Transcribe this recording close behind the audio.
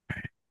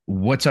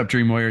What's up,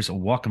 Dream Warriors?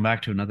 Welcome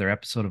back to another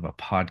episode of a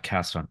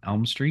podcast on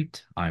Elm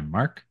Street. I'm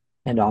Mark,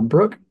 And I'm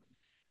Brooke.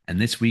 and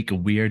this week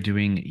we are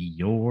doing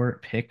your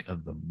pick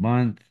of the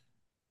month.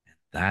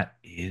 That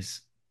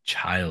is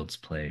Child's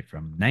Play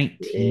from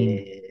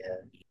 19,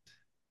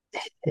 Yeah.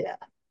 Yeah.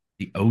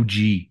 the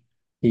OG.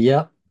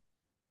 Yep.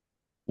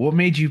 What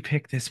made you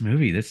pick this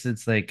movie? This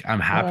it's like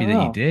I'm I happy don't that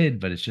you know. did,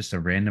 but it's just a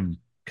random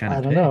kind I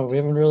of don't know. pick. We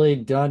haven't really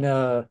done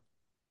I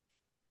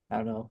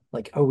don't know,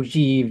 like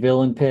OG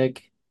villain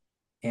pick,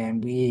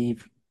 and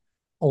we've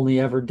only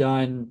ever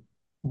done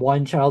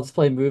one Child's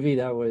Play movie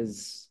that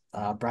was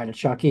Bride of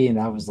Chucky, and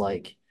that was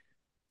like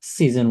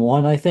season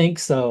one, I think.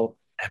 So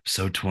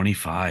Episode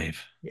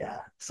 25. yeah.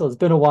 So it's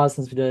been a while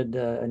since we did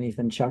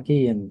anything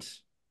Chucky, and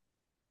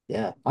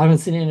yeah, I haven't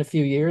seen it in a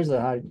few years.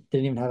 I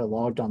didn't even have it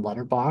logged on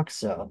Letterboxd,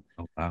 so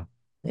Oh wow.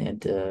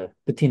 and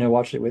Bettina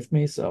watched it with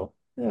me, so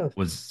yeah,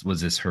 Was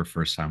this her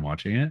first time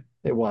watching it?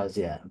 it was,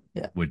 yeah.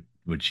 Yeah.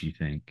 Would she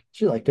think?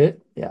 She liked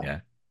it. Yeah. Yeah.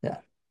 Yeah.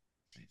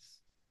 Nice.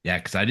 Yeah,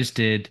 because I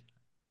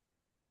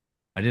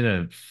did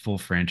a full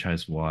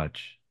franchise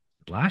watch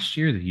last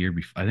year, the year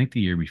before, I think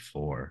the year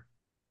before.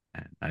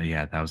 And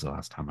yeah, that was the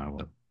last time I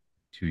went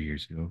 2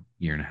 years ago,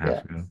 year and a half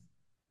Yeah. ago.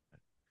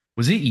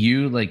 Was it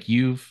you? Like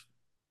you've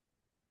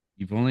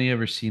only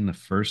ever seen the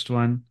first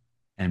one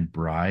and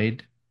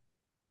Bride,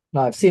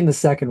 No, I've seen the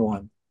second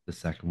one. the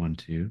second one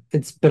too.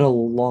 It's been a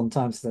long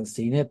time since I've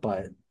seen it,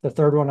 but the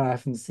third one I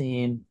haven't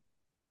seen.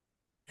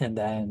 And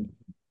then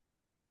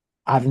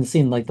I haven't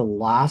seen like the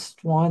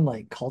last one,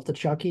 like Cult of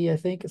Chucky, I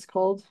think it's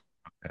called.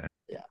 Okay.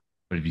 Yeah.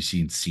 But have you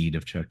seen Seed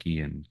of Chucky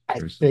and I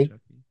Curse of think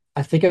Chucky?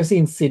 I think I've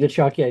seen Seed of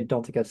Chucky. I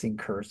don't think I've seen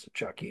Curse of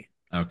Chucky.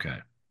 Okay.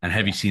 And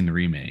have you Yeah. seen the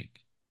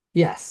remake?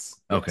 Yes.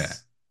 Okay.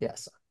 Yes.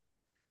 Yes.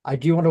 I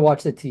do want to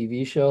watch the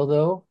TV show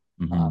though.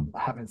 Hmm. I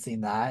haven't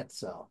seen that,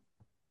 so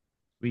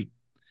Sweet.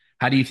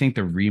 How do you think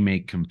the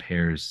remake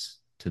compares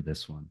to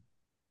this one?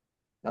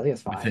 I think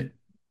it's With fine. it,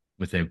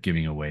 without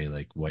giving away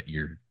like what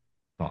your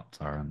thoughts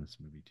are on this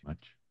movie too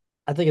much.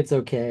 I think it's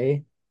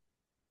okay.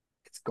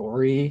 It's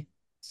gory,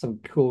 some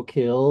cool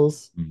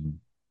kills. Mhm.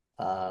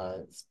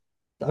 I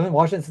haven't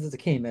watched it since it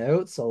came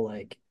out, so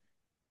like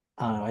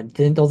I don't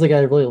think I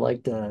really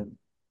liked the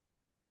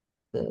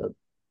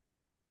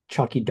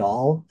Chucky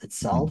doll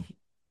itself, Mhm.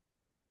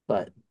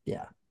 but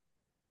yeah.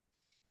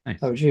 How Nice.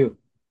 about you?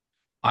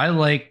 I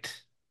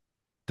liked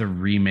the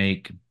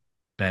remake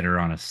better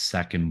on a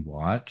second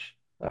watch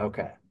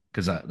Okay.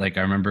 because I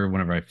remember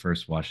whenever I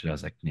first watched it, I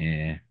was like,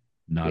 nah,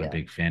 not a Yeah.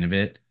 big fan of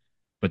it.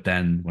 But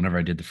then whenever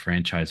I did the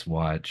franchise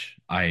watch,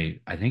 I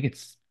think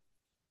it's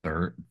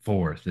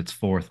fourth. It's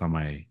fourth on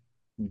my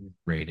Mhm.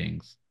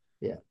 ratings.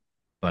 Yeah.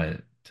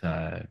 But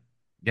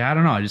yeah, I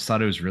don't know. I just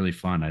thought it was really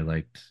fun. I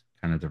liked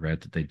kind of the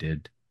route that they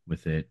did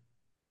with it.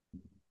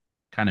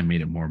 Kind of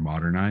made it more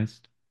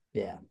modernized.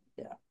 Yeah.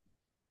 Yeah.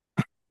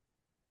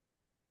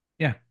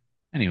 Yeah.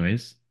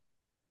 Anyways,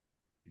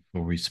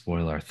 before we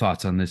spoil our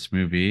thoughts on this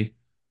movie,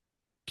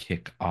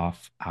 kick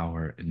off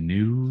our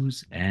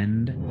news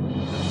and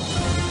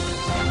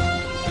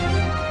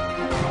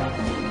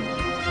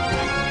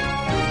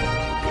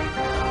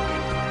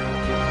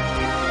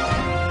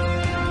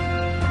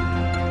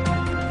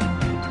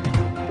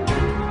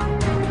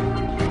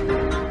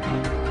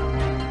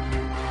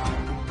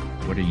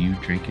what are you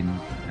drinking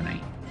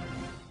tonight?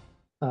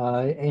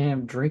 I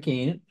am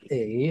drinking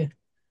a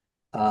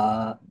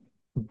uh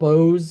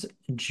Bose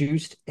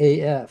Juiced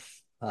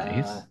AF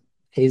Nice.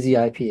 hazy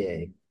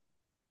IPA.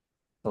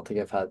 Don't think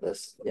I've had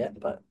this yet,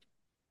 but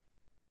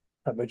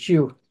how about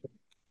you?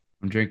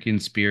 I'm drinking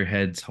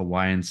Spearhead's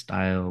Hawaiian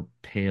style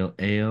pale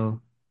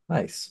ale.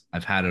 Nice.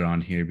 I've had it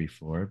on here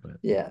before, but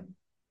Yeah.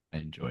 I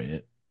enjoy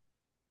it.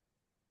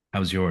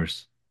 How's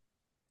yours?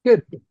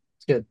 Good.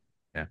 It's good.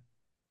 Yeah,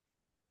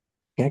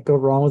 Can't go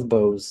wrong with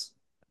Bose.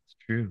 that's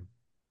true.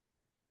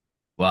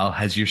 Well,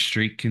 has your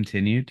streak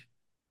continued?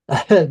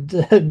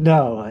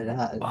 No,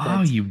 Wow,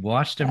 that's you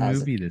watched a as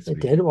movie this I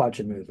week. did watch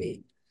a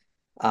movie.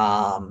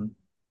 Um,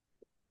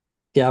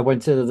 yeah, I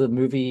went to the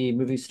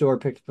movie store,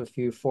 picked up a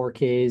few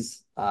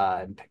 4Ks,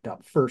 and picked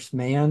up First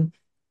Man.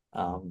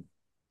 Um,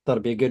 thought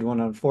it'd be a good one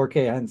on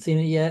 4K. I hadn't seen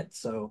it yet,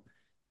 so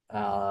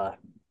uh,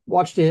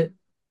 watched it.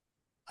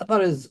 I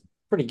thought it was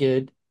pretty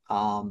good.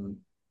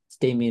 It's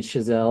Damien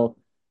Chazelle.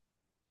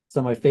 It's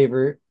not my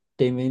favorite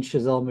Damien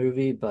Chazelle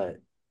movie, but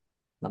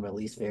not my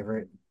least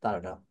favorite. I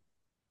don't know.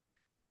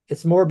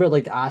 It's more about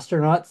like the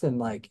astronauts and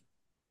like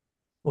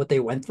what they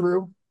went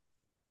through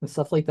and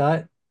stuff like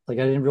that. Like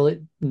I didn't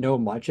really know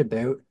much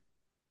about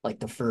like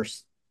the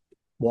first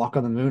walk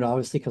on the moon,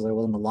 obviously, because I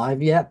wasn't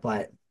alive yet,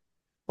 but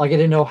like I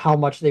didn't know how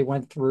much they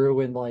went through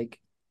and like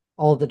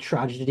all the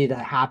tragedy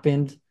that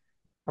happened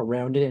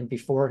around it and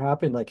before it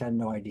happened. Like I had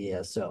no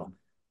idea. So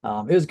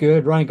it was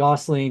good. Ryan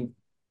Gosling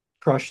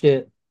crushed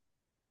it.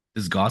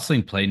 Does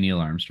Gosling play Neil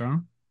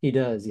Armstrong? He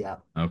does, yeah.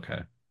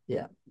 Okay.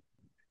 Yeah.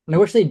 And I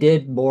wish they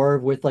did more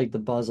with like the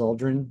Buzz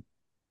Aldrin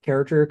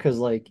character because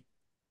like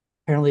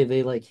apparently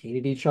they like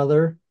hated each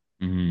other,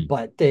 Hmm.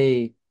 but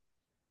they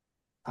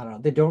I don't know,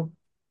 they don't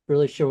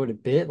really show it a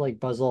bit. Like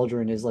Buzz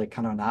Aldrin is like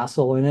kind of an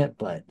asshole in it,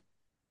 but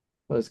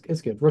it's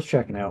good. Worth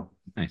checking out.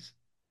 Nice.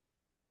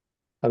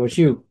 How about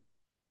you?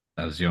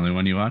 That was the only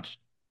one you watched?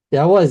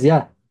 Yeah, it was.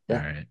 Yeah. All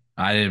Yeah. right.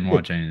 I didn't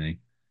watch anything.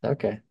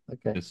 Okay.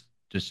 Okay.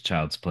 Just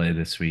Child's Play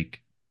this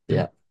week.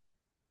 Yeah.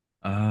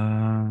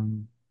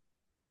 Um,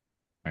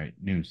 all right,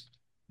 news.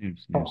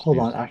 Oh, hold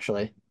on, News.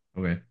 actually.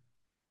 Okay.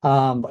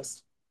 But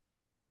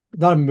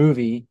not a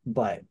movie,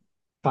 but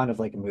kind of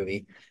like a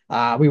movie.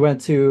 We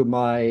went to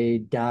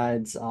my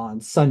dad's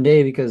on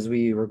Sunday because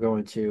we were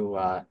going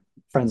to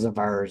friends of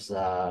ours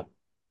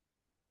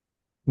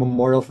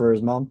memorial for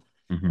his mom.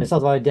 Hmm. I saw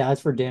my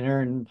dad's for dinner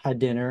and had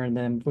dinner, and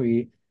then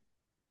we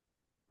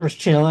were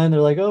chilling.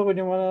 They're like, "Oh, we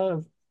didn't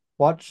want to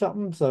watch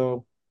something,"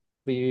 so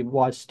we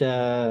watched two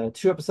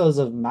episodes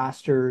of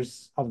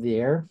Masters of the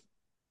Air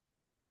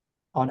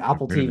on I've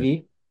Apple heard of it.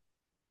 TV.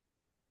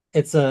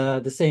 It's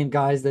the same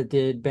guys that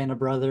did Band of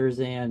Brothers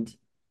and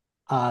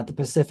The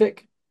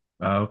Pacific.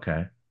 Oh,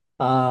 okay.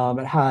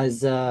 It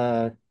has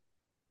what's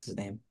his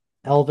name?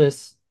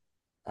 Elvis.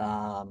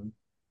 Um,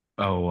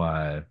 Oh,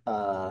 uh,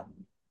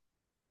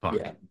 fuck.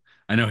 yeah,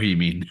 I know who you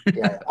mean.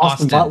 yeah.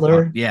 Austin Austin.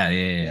 Butler. Yeah,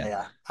 yeah, Yeah,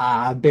 yeah.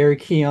 yeah. Barry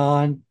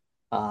Keoghan.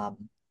 A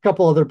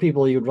couple other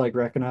people you would like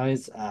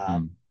recognize.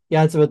 Hmm.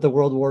 Yeah, it's about the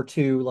World War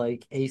II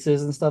like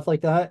aces and stuff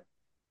like that.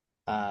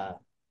 Uh,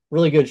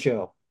 Really good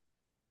show.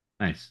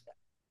 Nice.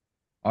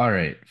 All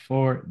right,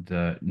 for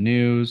the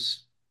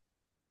news.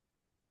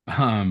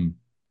 Um,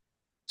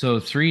 so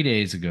 3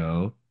 days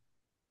ago,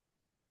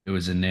 it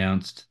was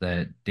announced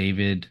that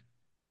David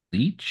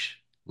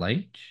Leitch,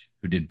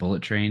 who did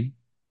Bullet Train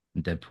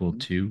and Deadpool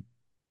 2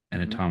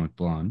 and Mhm, Atomic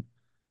Blonde,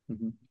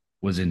 mhm.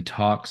 was in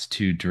talks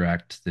to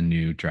direct the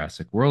new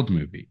Jurassic World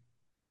movie.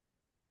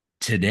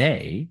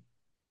 Today,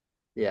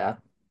 Yeah.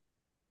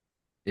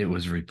 it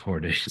was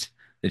reported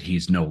that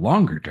he's no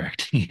longer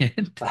directing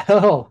it.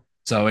 Oh,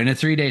 So in a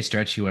 3 day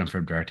stretch, he went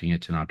from directing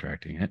it to not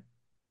directing it.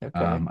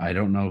 okay. I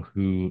don't know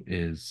who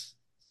is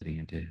sitting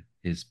into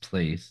his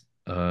place.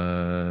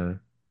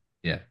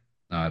 Yeah,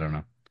 no, I don't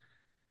know.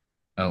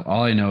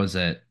 All I know is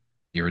that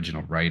the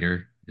original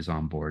writer is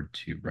on board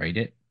to write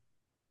it.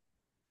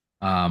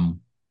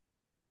 Um,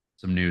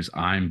 some news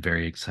I'm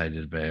very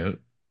excited about.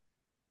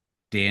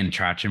 Dan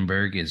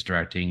Trachtenberg is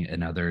directing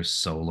another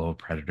solo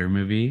Predator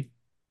movie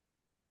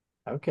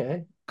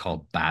Okay.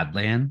 called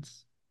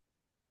Badlands.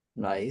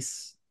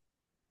 Nice.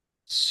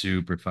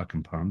 Super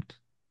fucking pumped.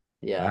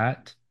 Yeah.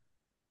 That.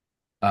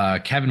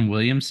 Kevin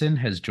Williamson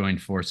has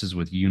joined forces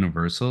with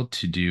Universal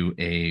to do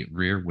a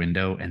Rear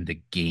Window and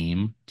the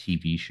Game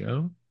TV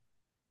show.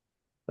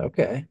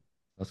 Okay.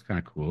 That's kind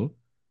of cool.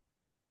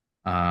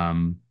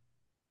 Um,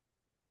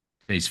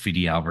 today's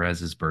Fede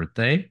Alvarez's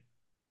birthday.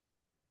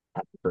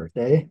 Happy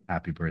birthday.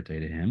 Happy birthday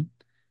to him.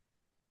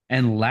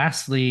 And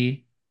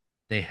lastly,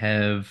 they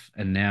have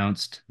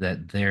announced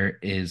that there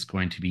is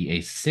going to be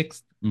a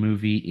sixth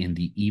movie in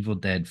the Evil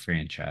Dead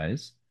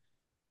franchise.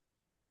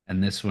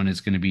 And this one is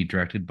going to be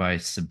directed by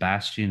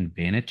Sebastian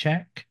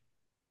Vanacek,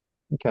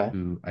 Okay.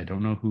 who I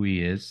don't know who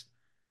he is,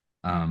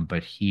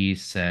 but he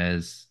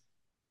says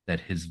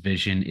that his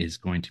vision is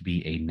going to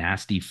be a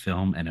nasty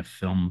film and a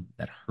film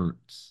that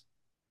hurts.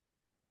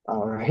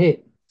 All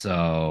right.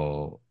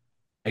 So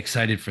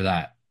excited for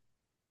that.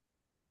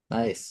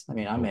 Nice. I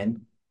mean, I I'm hope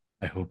in.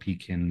 I hope he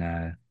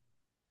can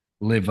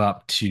live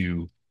up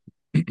to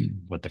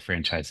what the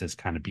franchise has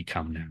kind of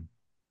become now.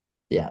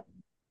 Yeah.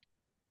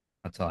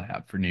 That's all I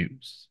have for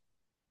news.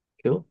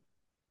 Cool.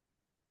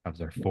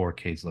 How's our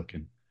 4Ks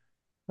looking?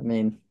 I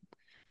mean,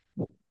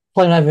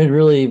 probably not even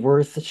really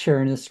worth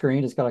sharing the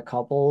screen. It's got a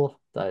couple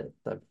that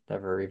I've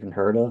never even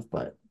heard of,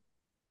 but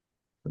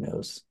who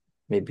knows?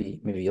 Maybe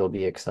you'll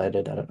be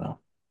excited. I don't know.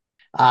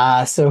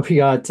 So we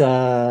got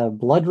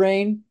Blood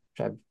Rain,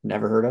 which I've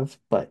never heard of,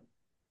 but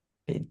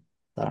I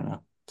don't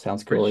know.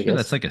 Sounds Pretty cool, I sure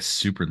that's guess. like a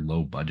super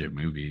low budget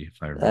movie,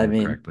 if I I remember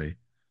mean, correctly.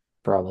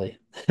 probably.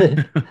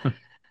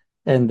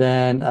 And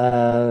then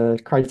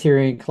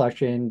Criterion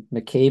Collection,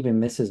 McCabe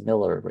and Mrs.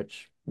 Miller,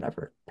 which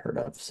never heard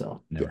of.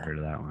 So Never yeah, heard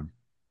of that one.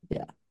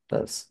 yeah,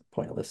 that's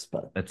pointless,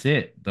 but That's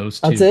it. Those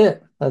that's two.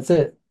 it. That's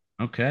it.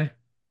 Okay.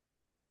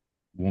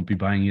 Won't be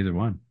buying either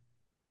one.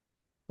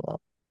 Well,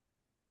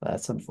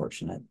 that's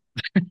unfortunate.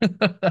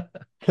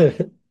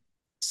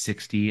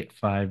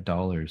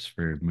 $65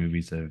 for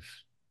movies I've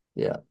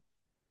Yeah.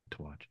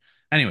 to watch.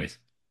 Anyways,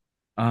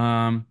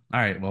 all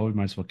right, well, we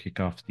might as well kick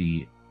off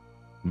the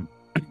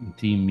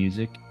theme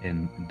music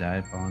and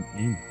dive on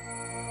in.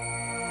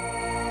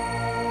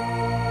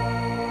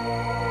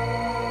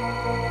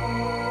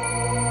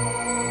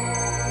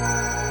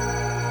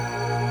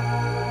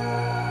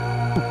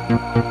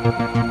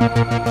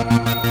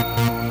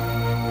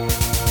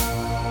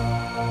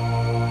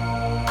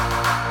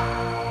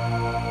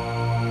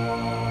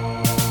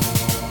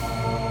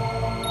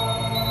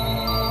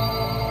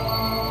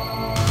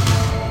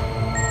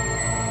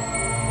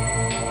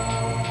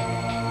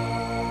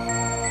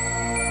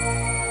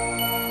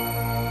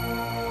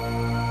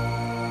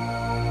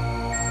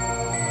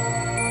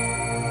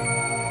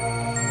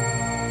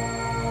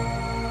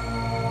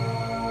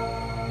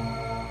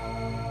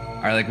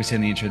 right, like we said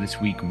in the intro this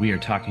week, we are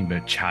talking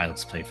about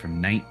Child's Play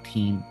from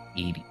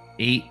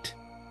 1988.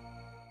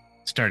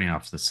 Starting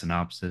off the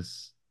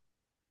synopsis.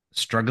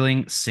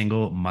 Struggling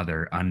single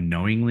mother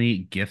unknowingly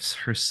gifts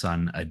her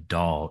son a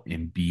doll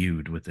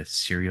imbued with a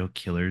serial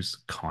killer's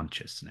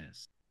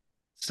consciousness.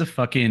 It's a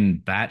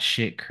fucking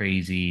batshit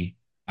crazy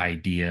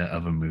idea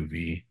of a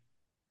movie,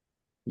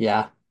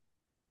 Yeah,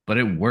 but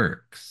it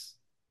works.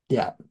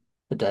 yeah,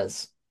 it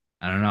does.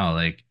 I don't know,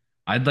 like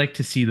I'd like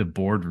to see the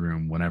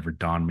boardroom whenever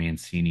Don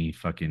Mancini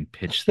fucking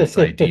pitched this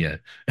idea.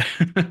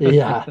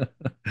 Yeah,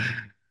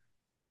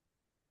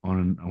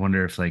 I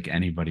wonder if like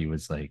anybody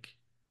was like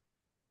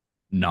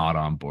not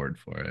on board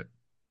for it.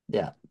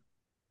 yeah,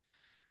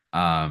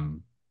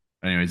 Um,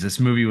 anyways, this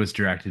movie was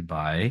directed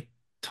by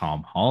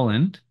Tom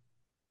Holland.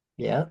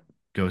 yeah.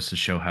 Goes to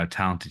show how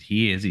talented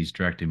he is. He's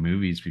directed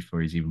movies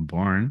before he's even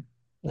born.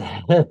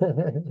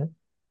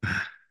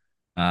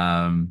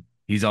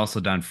 He's also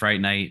done Fright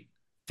Night,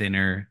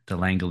 Thinner, The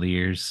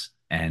Langoliers,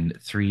 and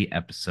 3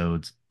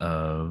 episodes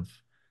of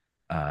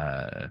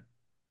uh,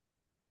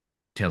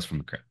 Tales from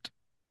the Crypt.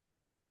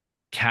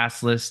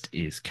 Cast list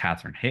is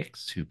Catherine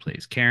Hicks, who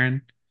plays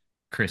Karen,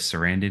 Chris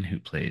Sarandon, who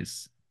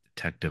plays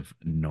Detective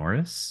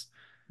Norris,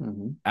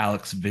 Mhm.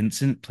 Alex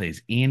Vincent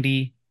plays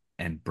Andy,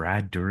 and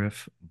Brad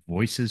Dourif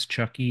voices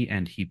Chucky,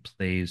 and he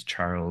plays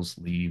Charles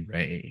Lee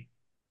Ray.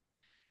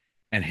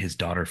 And his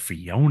daughter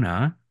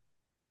Fiona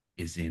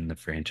is in the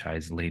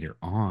franchise later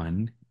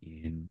on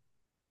in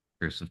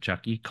Curse of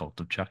Chucky, Cult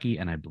of Chucky,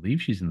 and I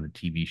believe she's in the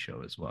TV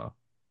show as well.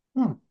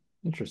 Hmm.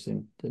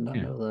 Interesting. Did not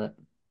Yeah, know that.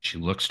 she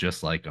looks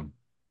just like him.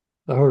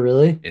 Oh,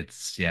 really?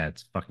 It's yeah,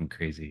 it's fucking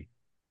crazy.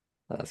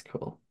 That's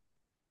cool.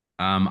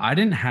 I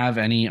didn't have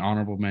any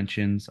honorable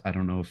mentions. I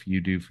don't know if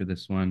you do for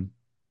this one.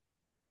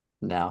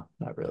 No,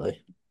 not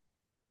really.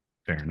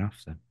 Fair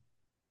enough then.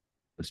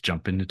 Let's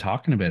jump into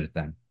talking about it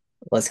then.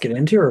 Let's get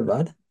into her,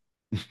 bud.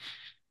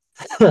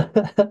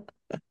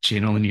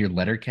 Channeling your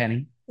letter,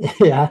 Kenny.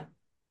 Yeah.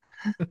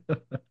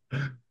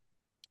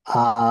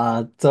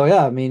 So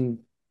yeah, I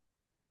mean,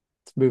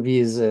 this movie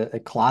is a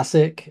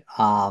classic.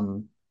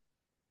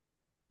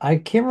 I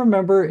can't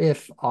remember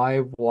if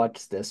I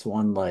watched this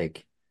one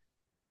like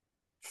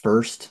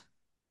first.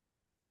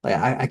 Like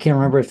I can't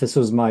remember if this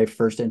was my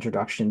first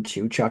introduction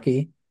to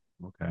Chucky.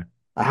 Okay.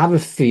 I have a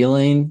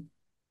feeling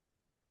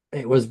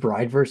it was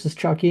Bride versus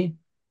Chucky.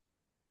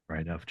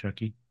 Right off,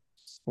 Chucky.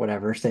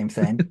 Whatever, same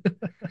thing.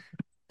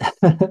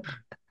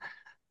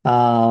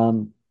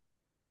 Um,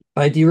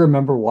 I do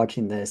remember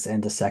watching this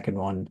and the second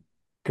one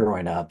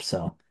growing up,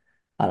 so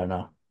I don't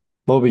know.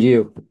 What would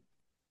you?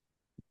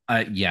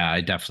 Yeah,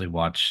 I definitely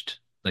watched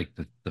like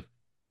the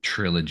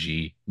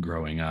trilogy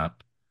growing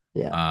up.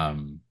 Yeah.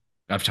 Um,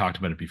 I've talked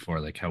about it before,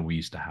 like how we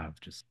used to have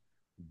just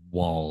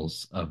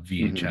walls of Hmm.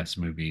 VHS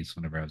movies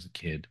whenever I was a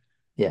kid.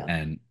 Yeah.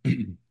 And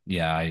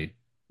yeah, I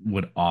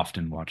would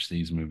often watch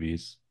these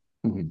movies.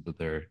 Hmm. So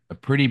they're a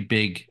pretty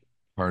big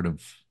part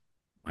of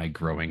my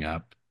growing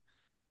up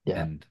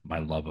Yeah. and my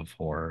love of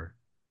horror.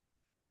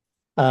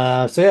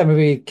 So yeah,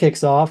 movie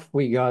kicks off.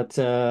 We got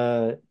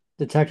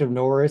Detective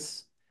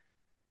Norris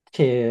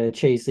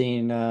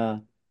chasing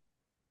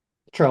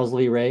Charles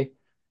Lee Ray,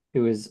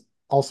 who is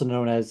also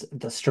known as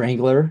the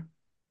Strangler.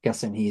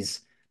 Guessing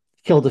he's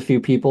killed a few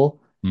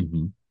people.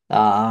 Hmm.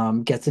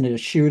 Gets into a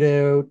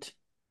shootout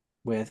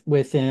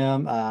with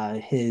him.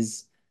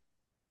 His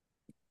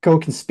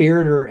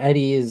co-conspirator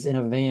Eddie is in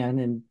a van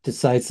and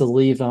decides to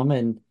leave him,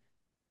 and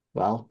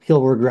well,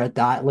 he'll regret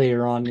that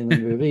later on in the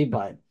movie.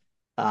 But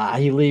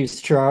he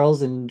leaves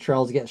Charles, and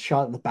Charles gets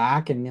shot in the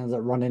back and ends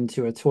up running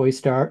into a toy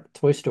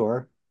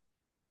store.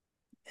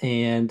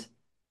 And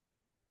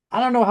I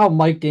don't know how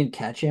Mike didn't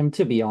catch him,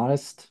 to be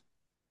honest.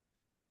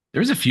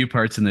 There's a few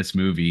parts in this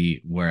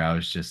movie where I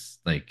was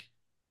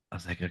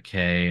like,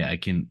 okay, I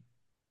can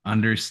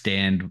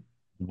understand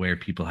where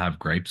people have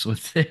gripes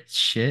with this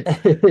shit.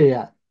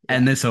 Yeah,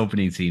 And yeah, this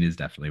opening scene is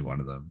definitely one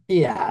of them.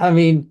 yeah. I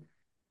mean,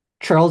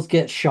 Charles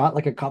gets shot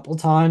like a couple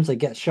times. Like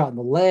gets shot in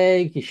the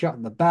leg, he's shot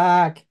in the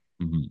back,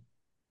 Mhm.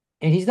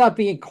 and he's not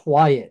being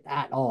quiet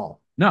at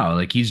all. No,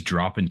 like he's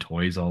dropping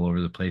toys all over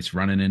the place,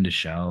 running into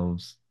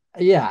shelves.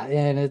 Yeah,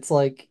 and it's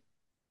like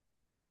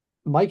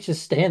Mike's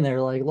just standing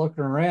there, like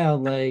looking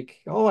around,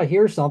 like, oh, I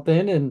hear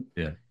something, and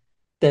Yeah.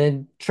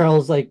 then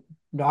Charles like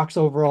knocks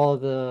over all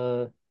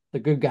the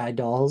good guy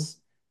dolls,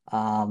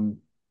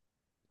 um,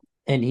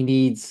 and he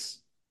needs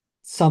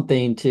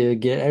something to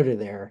get out of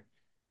there.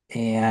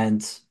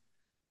 And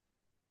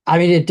I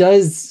mean, it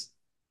does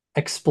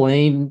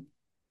explain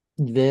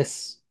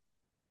this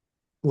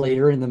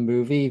later in the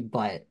movie,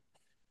 but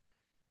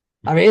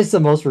I mean, it's the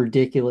most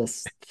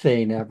ridiculous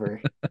thing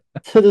ever.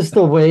 So just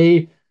the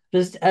way,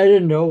 just out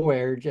of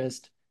nowhere,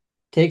 just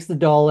takes the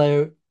doll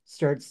out,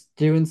 starts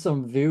doing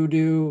some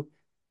voodoo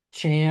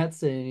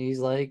chants, and he's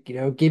like,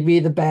 give me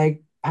the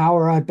bag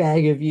power I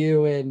beg of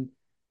you, and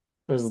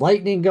there's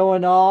lightning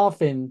going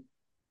off, and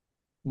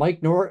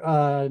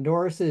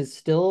Norris is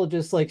still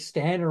just like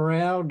standing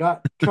around,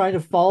 not trying to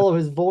follow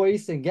his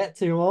voice and get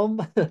to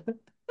him.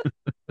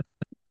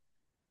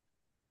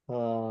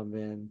 Oh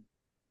man.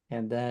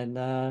 And then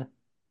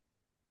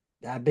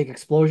that big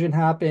explosion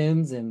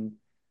happens, and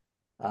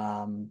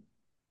um,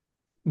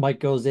 Mike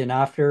goes in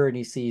after, and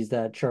he sees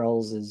that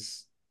Charles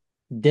is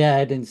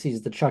dead, and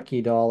sees the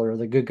Chucky doll or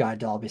the good guy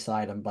doll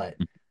beside him, but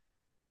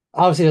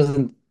obviously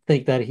doesn't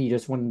think that he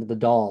just went into the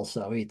doll,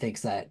 so he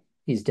thinks that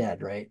he's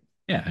dead, right?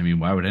 Yeah, I mean,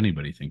 why would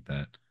anybody think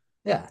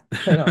Yeah,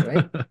 I know,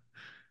 right? that?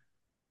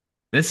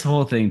 This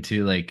whole thing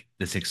too, like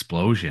this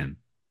explosion,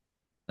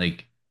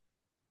 like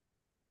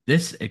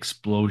this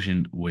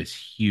explosion was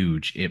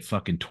huge. It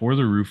fucking tore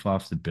the roof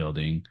off the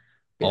building.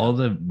 Yeah. All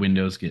the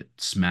windows get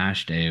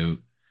smashed out,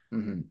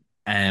 Hmm.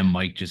 and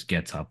Mike just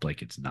gets up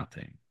like it's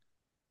nothing.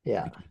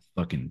 Yeah. Like he's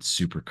fucking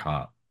super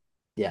cop.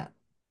 Yeah.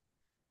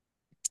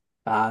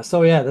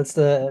 So yeah, that's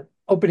the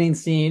opening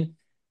scene.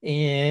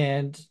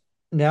 And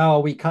now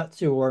we cut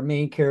to our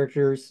main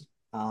characters.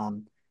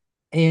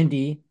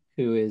 Andy,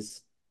 who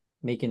is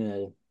making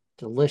a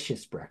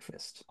delicious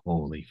breakfast.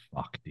 Holy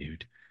fuck,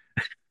 dude.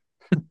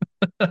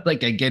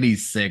 Like I get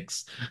he's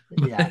six,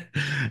 Yeah.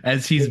 but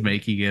as he's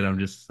making it, I'm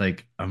just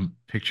like I'm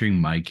picturing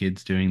my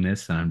kids doing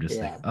this, and I'm just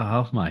like, Yeah.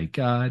 oh my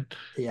God.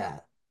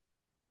 Yeah.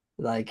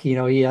 Like, he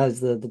has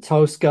the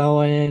toast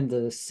going,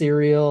 the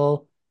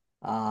cereal,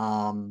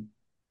 um,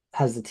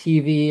 has the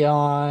TV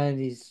on.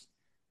 He's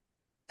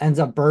ends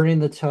up burning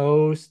the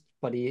toast,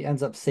 but he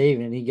ends up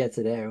saving it. He gets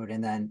it out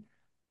and then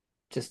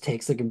just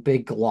takes like a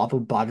big glob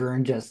of butter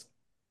and just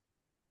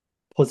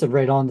puts it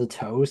right on the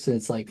toast. And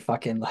it's like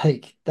fucking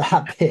like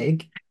that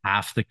big.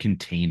 Half the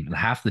container,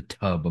 half the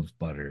tub of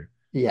butter.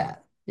 Yeah.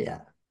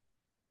 Yeah.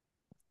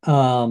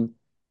 Um,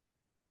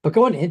 but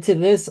going into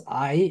this,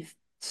 I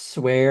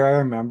swear I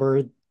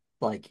remember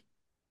like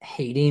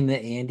hating the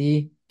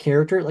Andy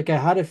character. Like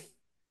I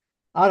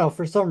don't know,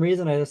 for some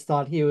reason I just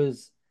thought he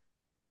was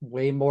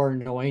way more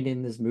annoying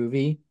in this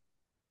movie.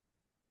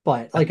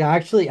 But like I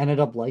actually ended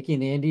up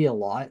liking Andy a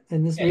lot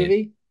in this Yeah,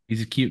 movie.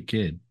 he's a cute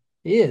kid.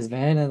 He is,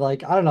 man. And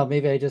like I don't know,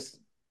 maybe I just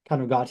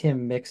kind of got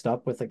him mixed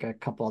up with like a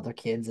couple other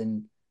kids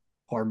in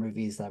horror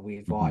movies that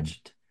we've Mhm.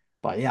 watched.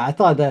 But yeah, I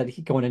thought that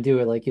he going to do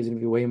it like he was gonna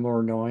be way more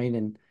annoying,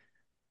 and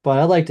but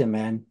I liked him,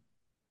 man.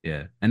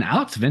 Yeah. And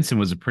Alex Vincent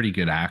was a pretty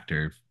good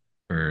actor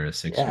for a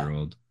 6 year Yeah.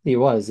 old. He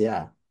was,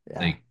 yeah. Yeah.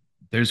 Like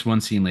there's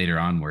one scene later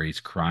on where he's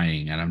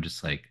crying and I'm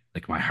just like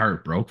my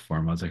heart broke for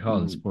him. I was like,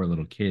 oh, this Mhm. poor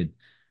little kid.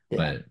 Yeah.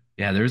 But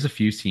yeah, there's a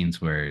few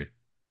scenes where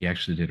he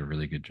actually did a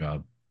really good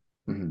job.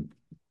 Mhm.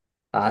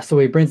 So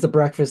he brings the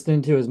breakfast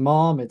into his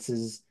mom. It's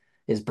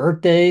his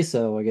birthday,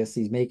 so I guess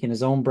he's making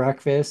his own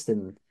breakfast,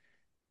 and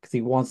because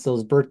he wants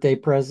those birthday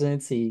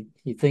presents, he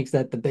thinks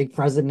that the big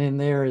present in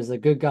there is a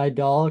good guy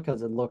doll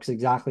because it looks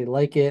exactly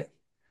like it.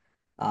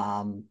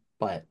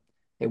 But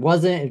it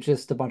wasn't. It's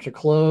just a bunch of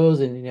clothes,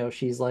 and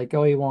she's like,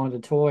 "Oh, you wanted a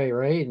toy,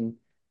 right?" And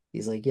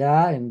he's like,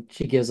 "Yeah," and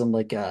she gives him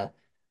like a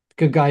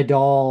good guy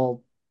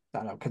doll, I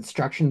don't know,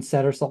 construction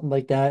set or something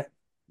like that.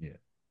 Yeah.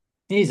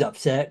 He's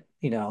upset,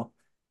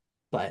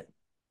 but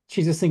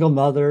she's a single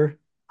mother.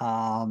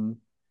 Um,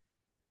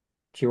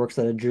 she works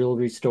at a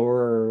jewelry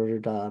store or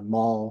a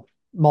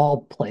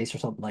mall place or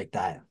something like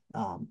that.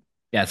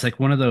 Yeah, it's like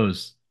one of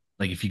those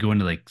like if you go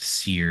into like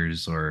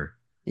Sears or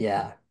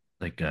Yeah.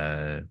 like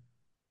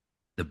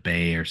the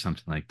Bay or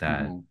something like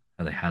that, Hmm.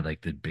 how they had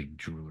like the big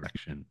jewelry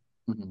section,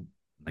 Hmm.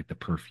 like the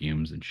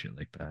perfumes and shit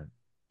like that.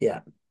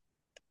 Yeah.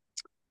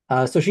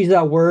 So she's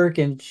at work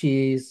and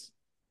she's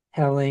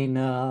telling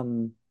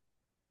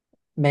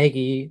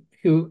Maggie,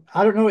 who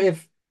I don't know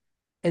if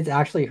it's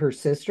actually her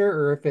sister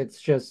or if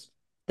it's just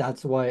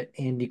that's what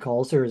Andy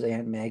calls her, is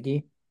Aunt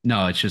Maggie.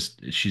 No, it's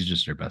just she's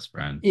just her best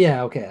friend.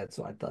 Yeah, okay, that's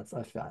what I thought.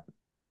 I thought.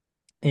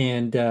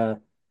 And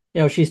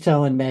she's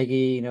telling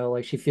Maggie,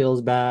 like she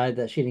feels bad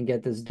that she didn't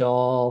get this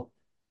doll.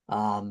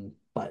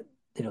 But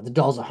the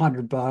doll's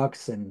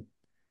 $100 and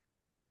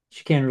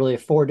she can't really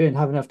afford it and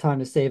have enough time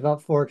to save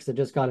up for it because it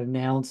just got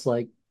announced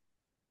like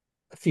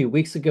a few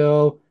weeks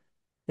ago.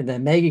 And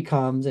then Maggie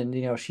comes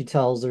and she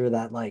tells her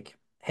that like,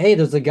 hey,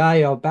 there's a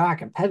guy out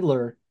back, a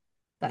peddler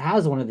that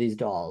has one of these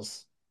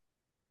dolls.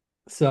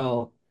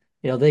 So,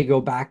 they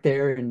go back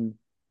there and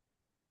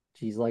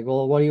she's like,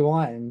 well, what do you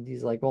want? And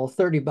he's like, well,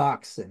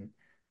 $30. And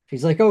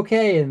she's like,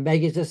 okay. And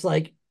Maggie's just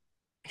like,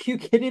 are you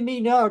kidding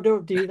me? No,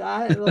 don't do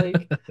that.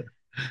 Like,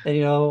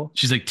 and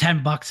She's like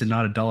 $10 and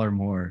not $1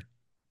 more.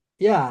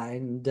 yeah.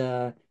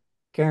 And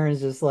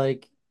Karen's just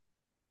like,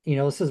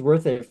 this is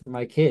worth it for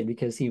my kid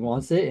because he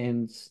wants it.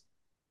 And,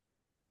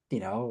 you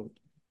know,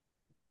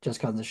 just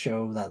kind of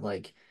show that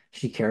like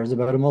she cares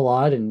about him a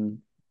lot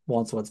and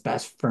wants what's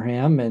best for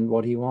him and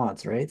what he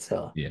wants, right?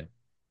 So Yeah.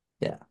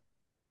 yeah.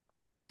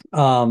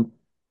 Um,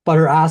 but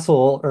her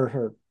asshole or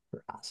her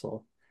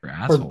asshole, For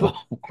her asshole.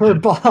 b- her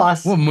What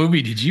boss,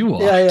 movie did you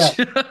yeah, watch?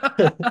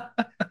 yeah,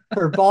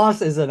 her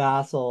boss is an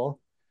asshole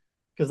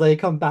because they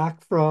come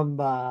back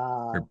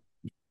Or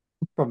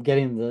from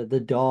getting the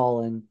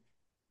doll and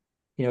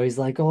he's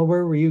like, oh,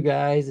 where were you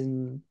guys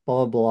and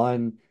blah blah blah,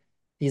 and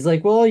he's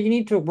like, well, you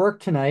need to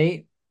work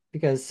tonight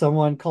because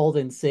someone called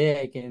in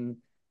sick, and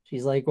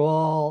she's like,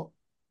 well,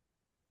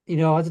 I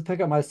have to pick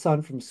up my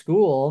son from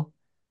school.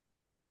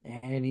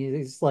 And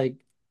he's like,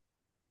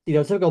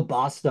 typical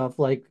boss stuff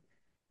like,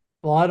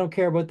 well, I don't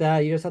care about that.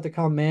 You just have to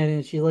come in.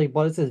 And she's like,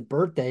 but it's his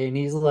birthday. And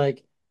he's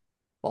like,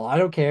 well, I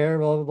don't care,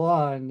 blah, blah,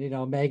 blah.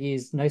 And,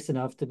 Maggie's nice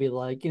enough to be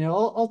like,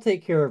 I'll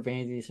take care of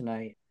Andy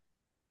tonight.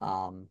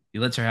 Um, He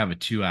lets her have a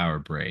 2 hour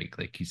break.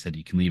 Like he said,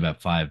 you can leave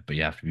at 5, but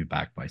you have to be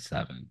back by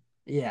 7.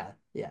 yeah,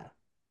 yeah.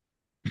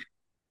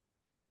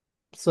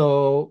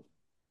 So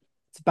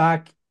it's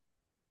back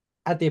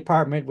at the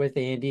apartment with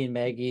Andy and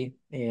Maggie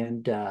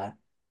and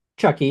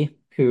Chucky,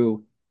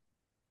 who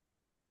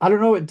I don't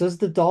know, does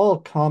the doll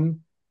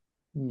come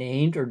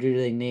named or do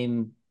they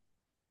name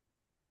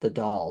the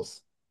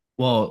dolls?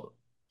 Well,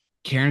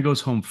 Karen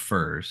goes home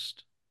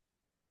first,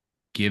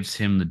 gives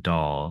him the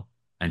doll,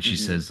 and she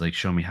Hmm. says, like,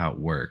 show me how it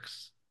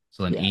works.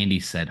 So then Yeah. Andy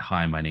said,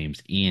 hi, my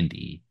name's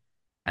Andy.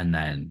 And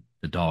then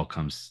the doll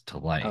comes to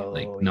life.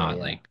 Like, Oh, yeah, not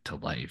yeah. like to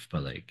life,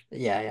 but like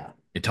Yeah, yeah.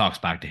 it talks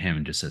back to him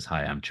and just says,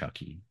 hi, I'm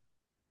Chucky.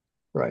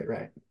 Right,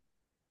 right.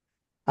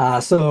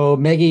 So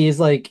Maggie is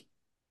like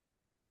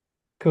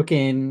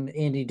cooking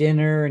Andy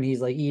dinner and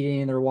he's like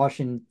eating, they're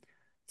watching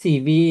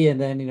TV, and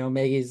then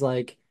Maggie's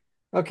like,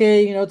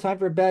 okay, time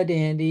for bed,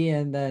 Andy.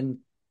 And then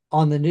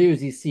on the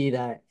news you see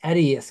that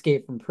Eddie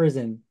escaped from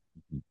prison,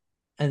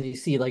 and you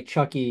see like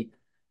Chucky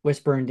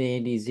whispering to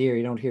Andy's ear.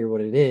 You don't hear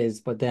what it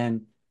is, but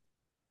then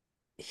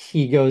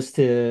he goes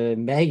to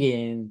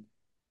Maggie and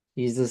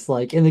he's just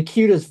like in the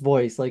cutest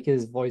voice, like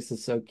his voice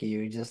is so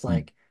cute. He's just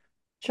like,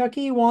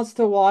 Chucky wants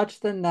to watch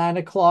the 9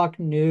 o'clock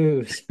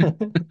news.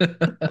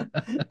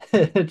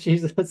 And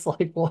she's just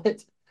like,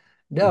 what?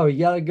 No, you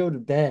gotta go to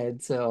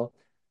bed. So,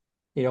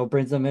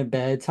 brings him in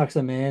bed, tucks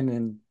him in,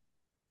 and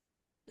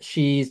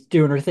she's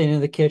doing her thing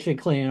in the kitchen,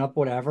 cleaning up,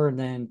 whatever. And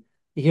then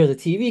you hear the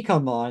TV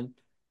come on,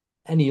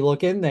 and you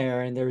look in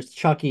there, and there's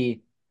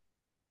Chucky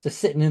just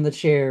sitting in the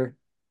chair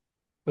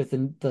with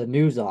the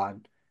news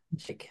on.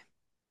 She's like,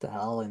 the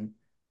hell? And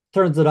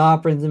turns it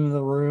off, brings him in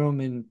the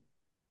room, and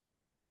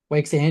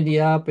wakes Andy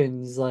up,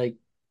 and he's like,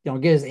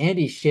 gives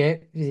Andy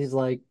shit. He's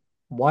like,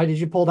 why did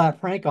you pull that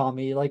prank on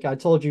me? Like I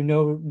told you,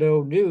 no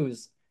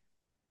news.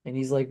 And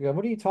he's like,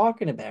 what are you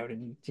talking about?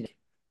 And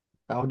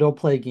oh, don't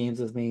play games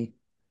with me.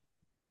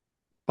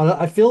 But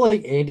I feel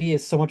like Andy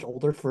is so much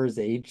older for his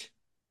age.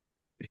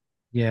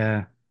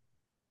 Yeah.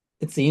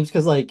 It seems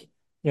because like,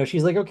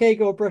 she's like, okay,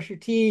 go brush your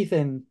teeth,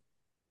 and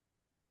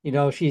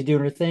she's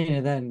doing her thing,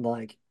 and then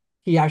like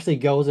he actually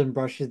goes and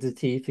brushes his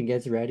teeth and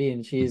gets ready,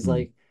 and she's Mhm.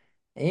 like,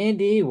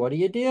 Andy, what are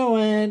you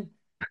doing?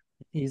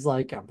 He's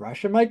like, I'm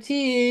brushing my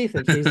teeth,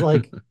 and she's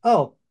like,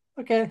 oh,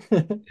 okay.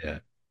 Yeah.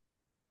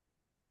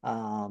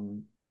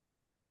 Um,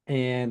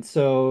 and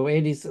so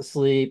Andy's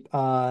asleep.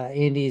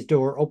 Andy's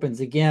door opens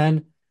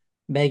again.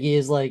 Maggie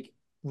is like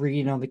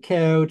reading on the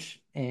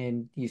couch,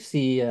 and you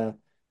see a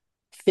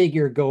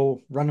figure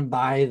go running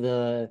by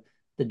the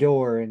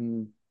door,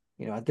 and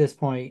at this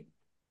point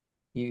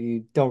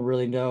you don't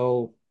really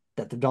know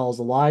that the doll's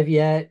alive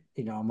yet.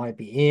 It might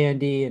be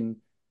Andy, and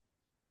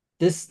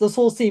this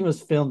whole scene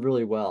was filmed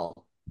really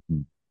well.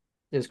 Mhm.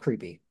 It was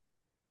creepy.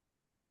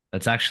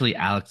 That's actually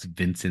Alex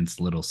Vincent's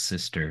little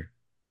sister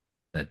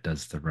that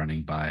does the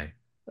running by.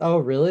 Oh,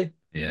 really?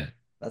 Yeah.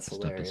 That's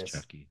Dressed up as hilarious.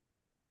 Chucky.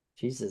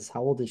 Jesus,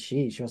 how old is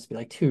she? She must be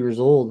like 2 years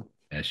old.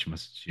 Yeah,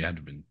 she had to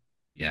have been,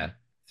 yeah,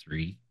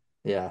 3.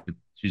 Yeah,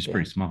 She's yeah,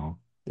 pretty small.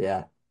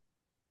 yeah.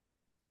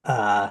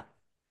 Uh,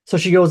 so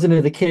she goes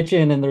into the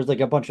kitchen and there's like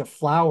a bunch of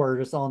flour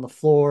just on the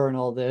floor and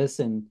all this,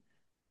 and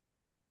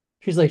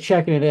she's like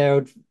checking it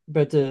out,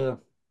 but to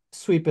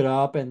sweep it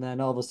up, and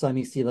then all of a sudden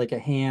you see like a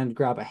hand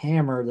grab a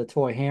hammer, the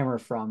toy hammer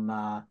from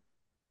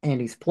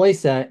Andy's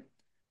playset,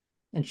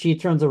 and she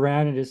turns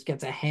around and just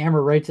gets a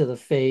hammer right to the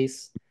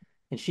face,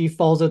 and she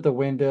falls out the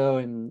window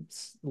and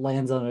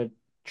lands on a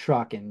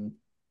truck, and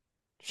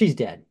she's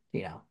dead.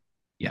 Yeah.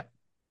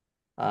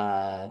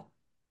 Uh,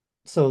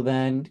 so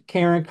then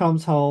Karen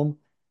comes home,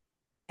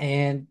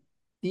 and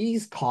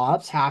these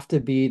cops have to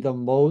be the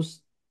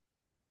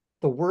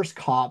worst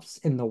cops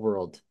in the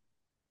world.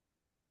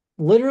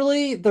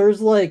 Literally,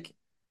 there's like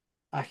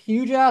a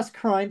huge ass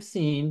crime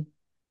scene.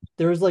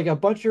 There's like a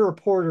bunch of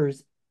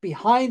reporters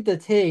behind the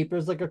tape.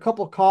 There's like a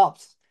couple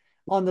cops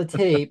on the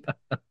tape.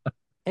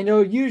 I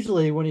know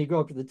usually when you go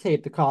up to the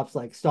tape, the cops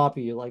like stop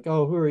you, like,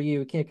 oh, who are you?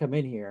 You can't come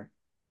in here.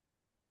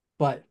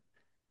 But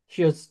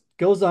she just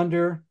goes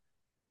under,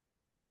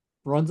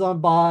 runs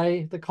on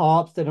by the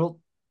cops. They don't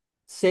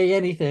say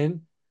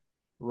anything,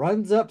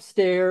 runs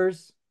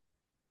upstairs,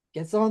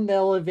 gets on the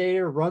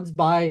elevator, runs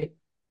by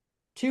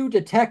two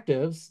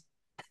detectives,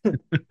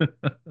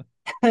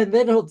 and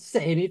they don't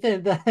say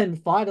anything. Then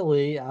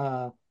finally,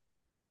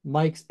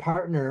 Mike's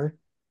partner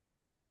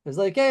is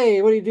like,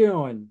 hey, what are you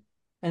doing?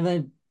 And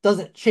then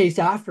doesn't chase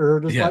after her,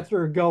 just Yeah. lets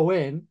her go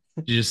in.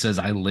 She just says,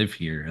 I live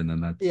here. And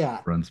then that's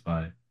Yeah. runs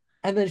by.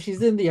 And then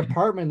she's in the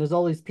apartment. There's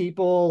all these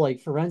people, like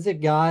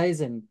forensic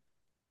guys, and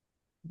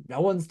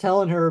no one's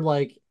telling her,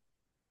 like,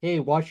 hey,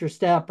 watch your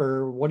step,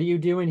 or what are you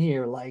doing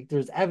here? Like,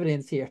 there's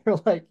evidence here.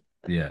 Like,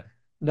 Yeah.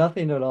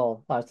 nothing at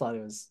all. I thought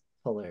it was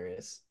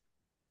hilarious.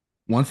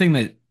 One thing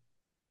that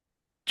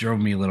drove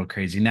me a little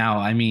crazy now,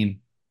 I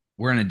mean,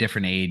 we're in a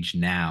different age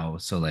now.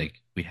 So,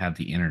 like, we have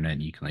the internet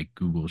and you can like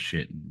Google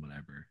shit and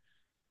whatever.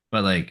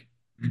 But like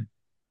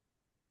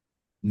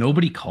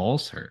nobody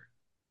calls her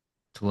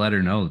to let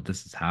her know that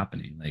this is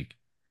happening. Like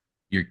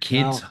your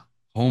kid's No.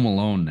 home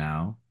alone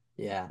now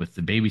Yeah. with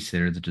the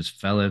babysitter that just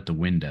fell out the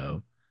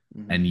window,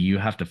 Hmm. and you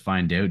have to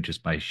find out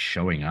just by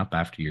showing up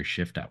after your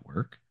shift at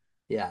work.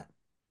 Yeah.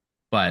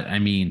 But I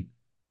mean,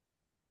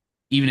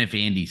 even if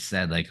Andy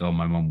said like, "Oh,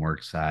 my mom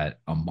works at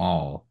a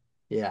mall,"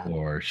 Yeah.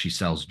 or she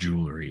sells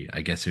jewelry,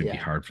 I guess it would be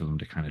Yeah. hard for them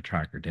to kind of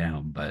track her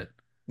down. But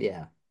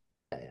Yeah.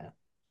 Yeah.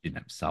 she didn't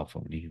have a cell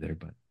phone either.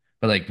 But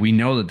like we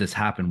know that this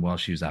happened while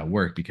she was at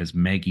work because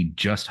Maggie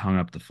just hung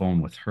up the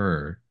phone with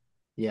her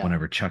Yeah.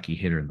 whenever Chucky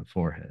hit her in the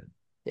forehead.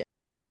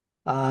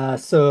 Yeah.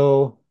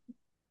 So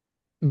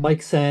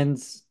Mike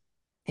sends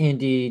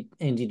Andy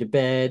to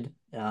bed.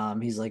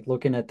 He's like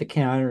looking at the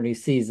counter and he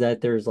sees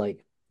that there's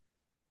like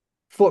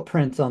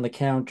footprints on the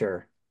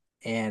counter.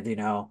 And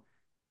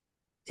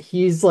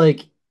he's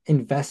like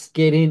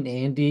investigating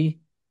Andy.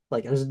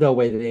 Like there's no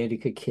way that Andy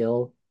could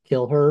kill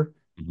her.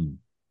 Mhm.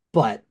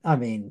 But I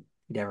mean,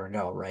 you never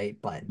know, right?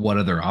 But What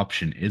other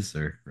option is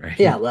there,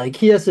 yeah, right? like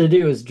he has to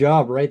do his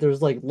job, right?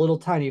 There's like little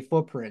tiny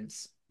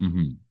footprints.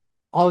 Hmm.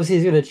 Obviously,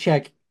 he's gonna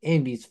check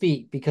Andy's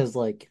feet because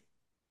like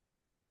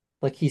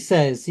he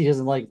says he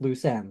doesn't like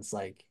loose ends,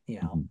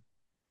 Hmm.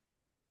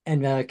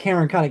 And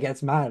Karen kind of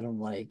gets mad at him,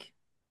 like,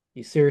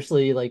 you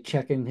seriously like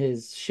checking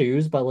his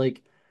shoes, but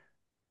like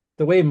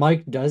the way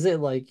Mike does it,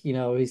 like,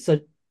 he's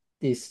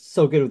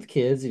so good with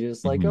kids. He's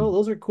just like, oh, Hmm.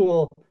 those are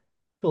cool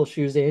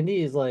shoes,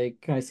 Andy. He's like,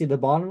 can I see the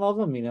bottom of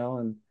them?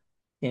 And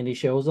Andy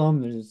shows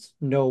them. There's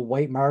no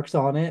white marks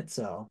on it,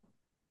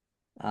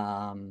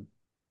 um,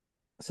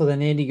 so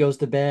then Andy goes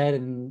to bed,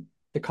 and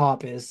the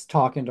cop is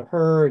talking to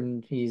her,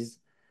 and he's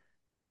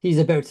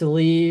about to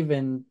leave,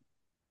 and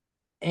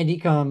Andy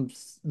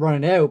comes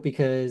running out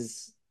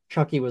because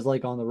Chucky was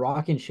like on the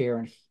rocking chair,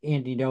 and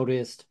Andy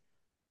noticed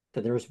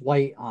that there was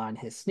white on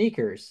his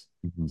sneakers.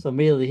 Hmm. So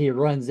immediately he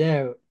runs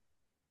out,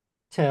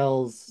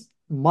 tells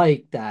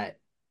Mike that,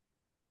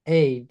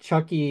 hey,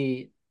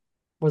 Chucky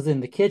was in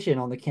the kitchen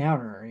on the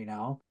counter.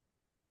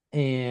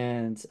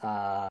 And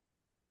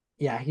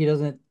yeah,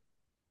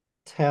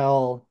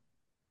 tell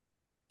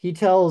he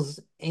tells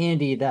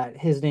Andy that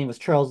his name is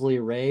Charles Lee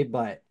Ray,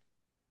 but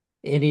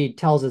Andy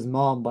tells his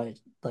mom, but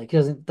like he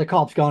doesn't the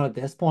cop's gone at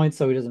this point,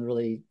 so he doesn't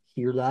really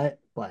hear that.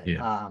 But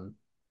Yeah.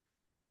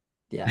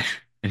 yeah.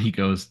 And he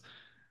goes,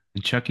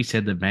 and Chucky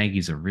said that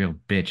Maggie's a real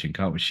bitch and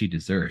got what she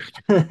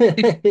deserved.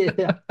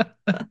 Yeah.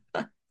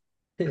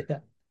 Yeah.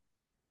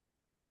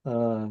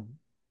 Uh,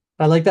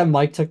 I like that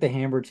Mike took the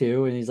hammer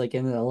too, and he's like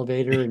in the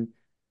elevator, and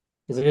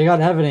he's like, I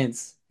got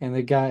evidence. And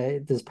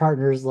this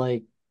partner's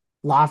like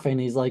laughing.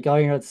 He's like, oh,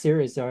 you're not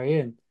serious, are you?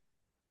 And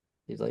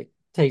he's like,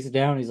 takes it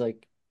down. He's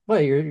like, what,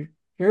 you're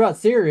not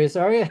serious,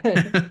 are you?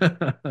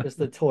 Just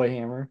the toy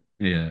hammer.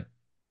 Yeah.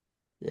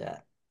 Yeah.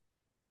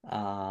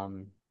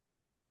 Um,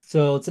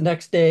 so it's the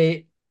next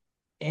day,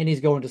 and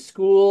he's going to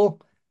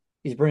school.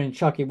 He's bringing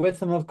Chucky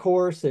with him, of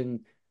course,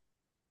 and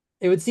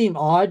it would seem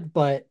odd,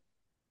 but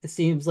it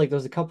seems like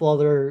there's a couple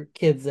other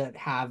kids that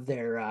have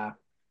their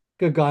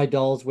good guy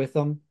dolls with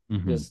them.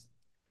 Hmm. Just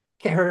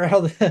carry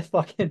around the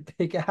fucking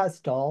big ass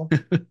doll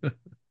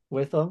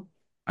with them.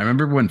 I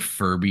remember when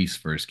Furbies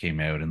first came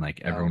out and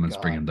like Oh everyone was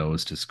bringing God.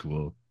 those to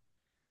school.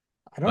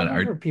 I don't But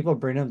remember people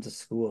bringing them to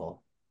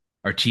school.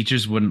 our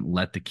teachers wouldn't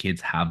let the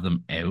kids have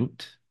them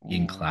out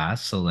in Mm,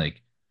 class. So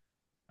like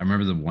I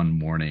remember the one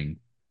morning,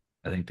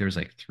 I think there was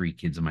like three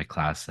kids in my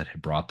class that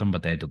had brought them,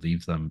 but they had to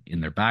leave them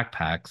in their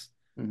backpacks,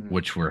 mhm.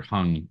 which were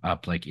hung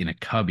up like in a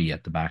cubby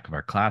at the back of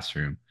our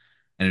classroom.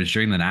 And it was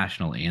during the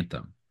national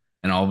anthem.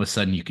 And all of a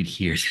sudden you could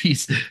hear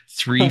these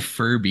three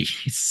Furbies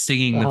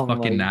singing the Oh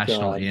fucking my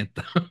national God.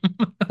 anthem.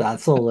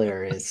 That's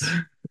hilarious.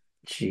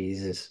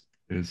 Jesus.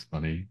 It was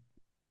funny.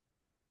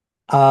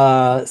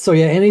 So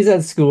yeah, and he's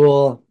at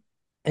school,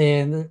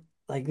 and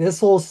like this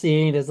whole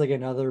scene is like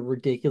another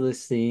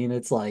ridiculous scene.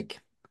 It's like,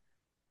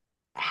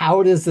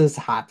 how does this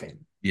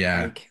happen?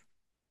 Yeah. Like,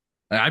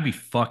 I'd be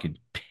fucking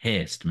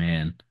pissed,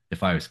 man,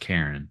 if I was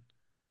Karen.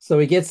 so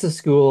he gets to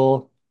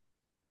school,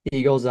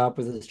 he goes up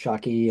with his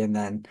Chucky, and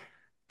then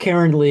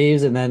Karen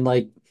leaves, and then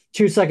like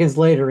 2 seconds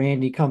later,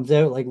 Andy comes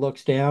out, like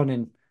looks down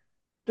and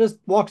just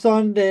walks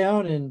on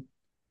down and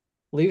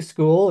leaves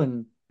school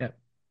and Yeah.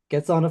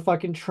 gets on a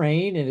fucking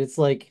train. And it's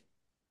like,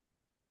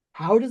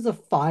 how does a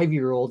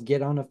 5-year-old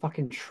get on a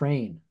fucking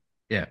train?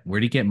 Yeah.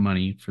 Where'd he get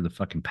money for the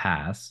fucking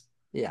pass?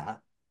 Yeah.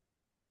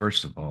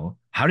 First of all,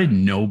 how did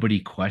nobody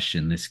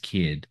question this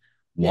kid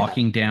Yeah.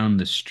 walking down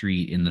the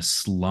street in the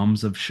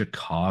slums of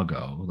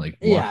Chicago, like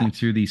Yeah. walking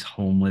through these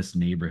homeless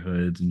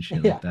neighborhoods and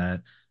shit like Yeah.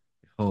 that?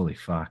 Holy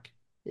fuck.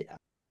 Yeah.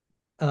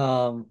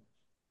 Um,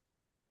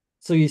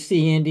 so you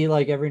see Andy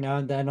like every now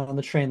and then on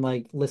the train,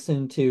 like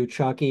listening to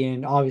Chucky,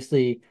 and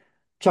obviously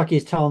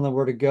Chucky's telling them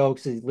where to go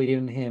because he's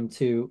leading him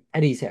to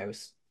Eddie's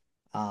house.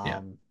 Yeah.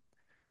 Um,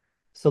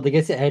 so they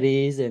get to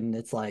Eddie's, and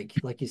it's like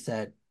you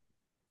said,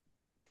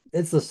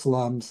 it's the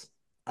slums.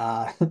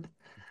 Uh,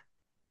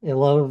 I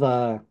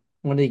love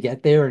when they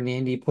get there and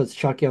Andy puts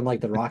Chucky on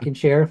like the rocking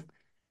chair.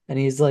 And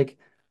he's like,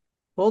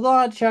 hold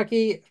on,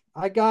 Chucky,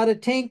 I got a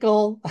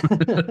tinkle.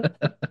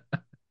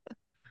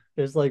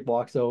 Just like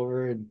walks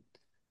over and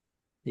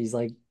he's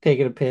like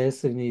taking a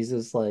piss and he's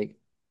just like,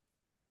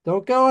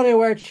 don't go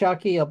anywhere,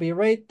 Chucky. I'll be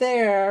right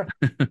there.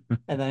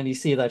 And then you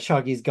see that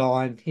Chucky's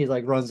gone. He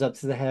like runs up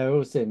to the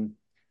house and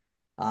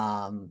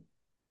um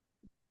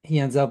he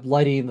ends up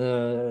lighting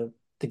the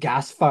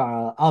gas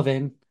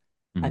oven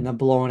and Mhm, then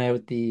blowing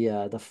out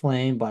the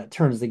flame, but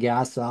turns the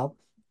gas up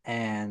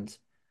and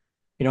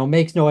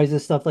makes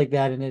noises, stuff like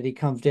that. And then he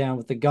comes down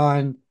with the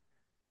gun,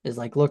 is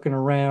like looking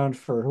around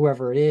for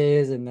whoever it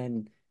is, and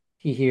then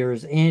he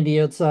hears Andy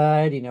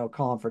outside,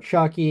 calling for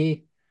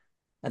Chucky.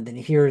 And then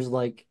he hears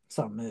like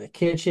something in the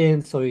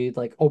kitchen, so he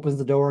like opens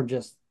the door and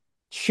just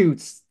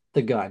shoots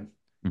the gun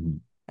mhm.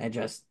 and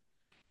just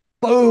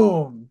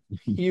boom,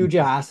 huge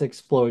ass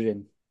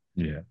explosion.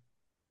 Yeah.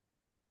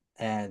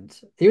 And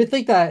you would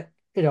think that,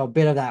 a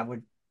bit of that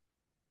would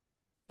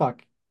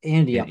fuck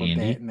Andy Get up a bit,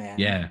 Andy. man.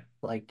 Yeah.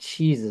 Like,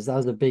 Jesus, that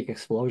was a big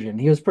explosion.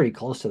 He was pretty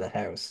close to the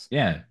house.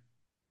 Yeah.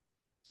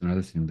 It's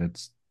another thing.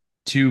 That's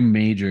two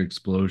major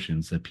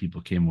explosions that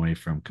people came away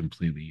from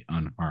completely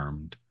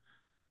unharmed.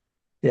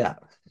 Yeah.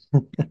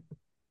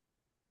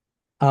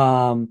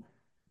 Um,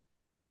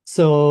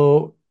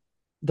 so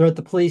they're at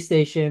the police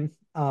station.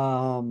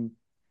 Andy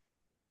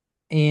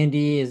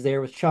is there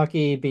with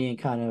Chucky being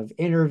kind of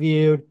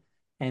interviewed,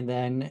 and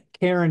then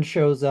Karen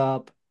shows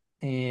up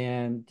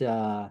and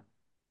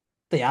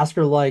they ask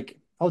her like,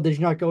 "Oh, did you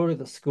not go to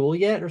the school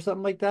yet?" or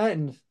something like that,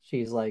 and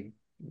she's like,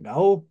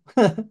 "No."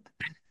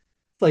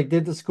 Like,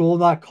 did the school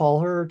not call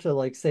her to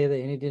like say that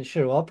Andy didn't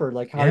show up, or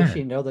like how did Yeah.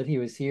 she know that he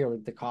was here?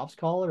 Like the cops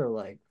call her, or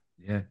like,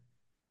 Yeah.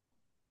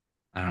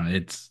 I don't know.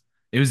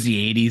 It was the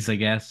 80s, I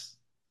guess.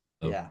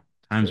 So yeah,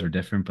 times were true.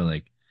 different, but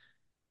like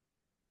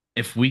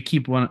if we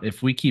keep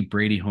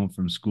Brady home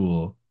from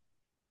school,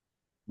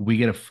 we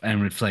get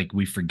and if like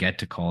we forget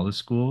to call the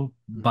school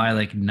by Mhm.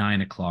 like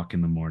 9 o'clock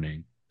in the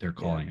morning, they're Yeah,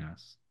 calling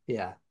us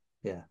yeah,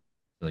 yeah,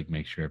 to like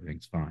make sure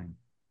everything's fine.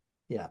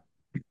 yeah.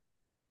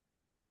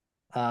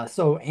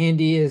 So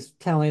Andy is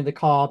telling the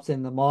cops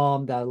and the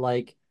mom that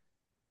like,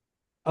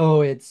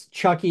 oh, it's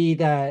Chucky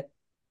that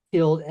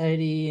killed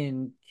Eddie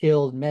and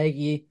killed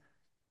Maggie,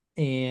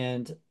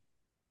 and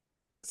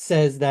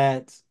says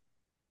that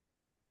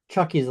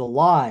Chucky's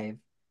alive.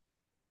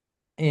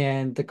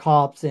 And the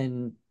cops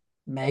and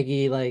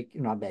Maggie, like,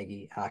 not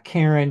Maggie,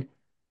 Karen,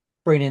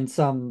 bring in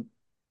some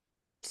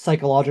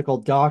psychological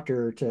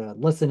doctor to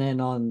listen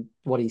in on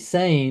what he's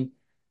saying.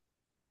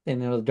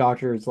 And then the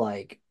doctor's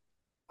like,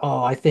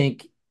 oh, I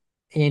think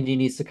Andy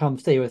needs to come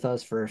stay with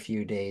us for a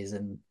few days.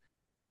 And,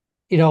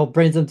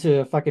 brings him to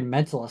a fucking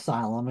mental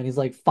asylum. And he's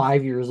like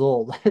 5 years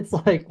old. It's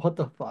like, what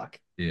the fuck?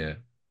 Yeah.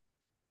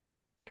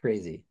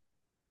 Crazy.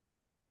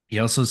 He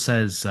also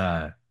says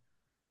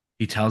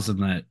he tells them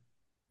that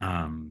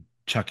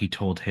Chucky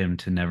told him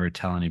to never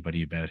tell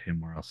anybody about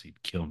him or else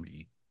he'd kill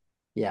me.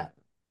 Yeah.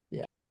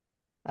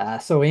 Yeah.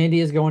 So Andy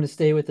is going to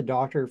stay with the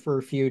doctor for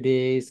a few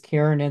days.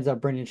 Karen ends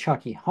up bringing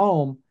Chucky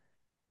home,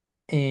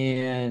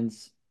 and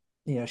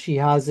she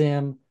has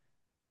him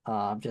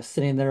just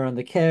sitting there on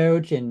the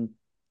couch, and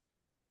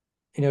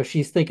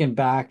she's thinking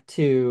back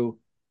to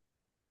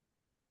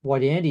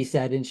what Andy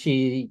said, and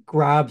she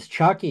grabs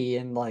Chucky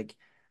and like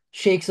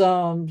shakes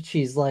him.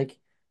 She's like,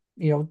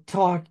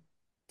 talk,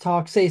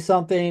 say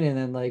something, and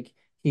then like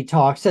he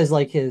talks, says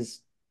like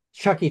his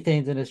Chucky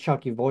things in his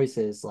Chucky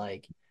voices,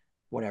 like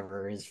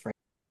whatever his phrase.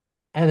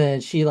 And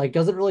then she like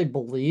doesn't really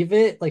believe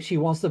it. Like she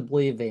wants to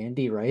believe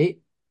Andy,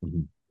 right?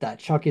 Mhm. That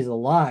Chucky's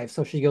alive.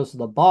 So she goes to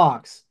the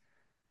box,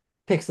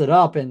 picks it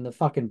up, and the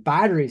fucking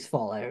batteries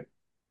fall out.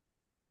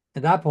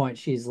 At that point,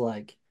 she's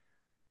like,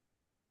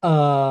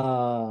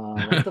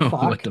 what the What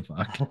fuck? the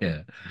fuck?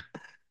 Yeah.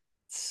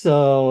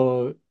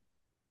 So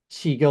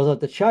she goes up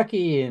to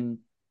Chucky and,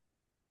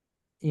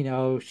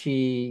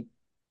 she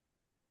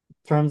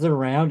turns it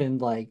around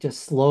and like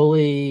just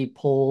slowly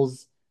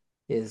pulls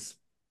his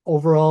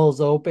overalls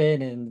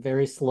open and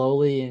very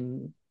slowly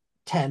and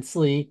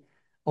tensely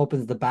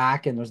opens the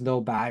back and there's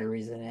no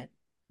batteries in it.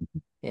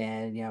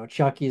 And,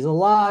 Chucky's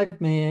alive,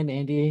 man.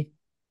 Andy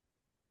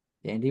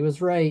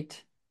was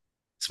right.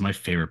 It's my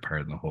favorite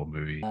part in the whole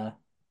movie.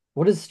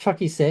 What does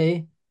Chucky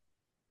say?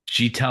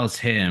 She tells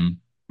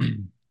him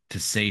to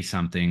say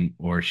something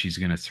or she's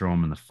going to throw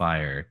him in the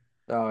fire.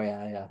 Oh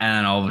yeah, yeah. And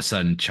then all of a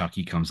sudden,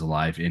 Chucky comes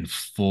alive in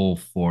full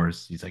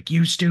force. He's like,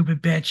 "You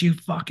stupid bitch, you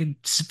fucking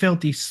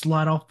filthy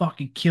slut, I'll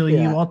fucking kill you.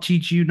 Yeah, I'll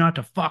teach you not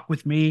to fuck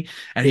with me."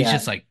 And he's yeah,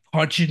 just like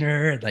punching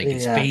her, and like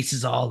his yeah. face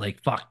is all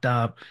like fucked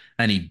up.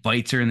 And he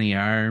bites her in the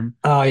arm.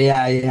 Oh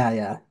yeah, yeah,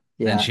 yeah,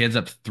 Then yeah, she ends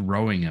up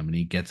throwing him, and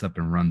he gets up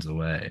and runs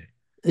away.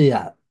 yeah,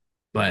 yeah.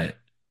 But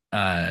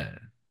uh,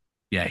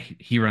 yeah,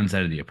 he runs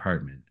out of the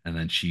apartment, and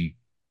then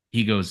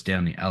he goes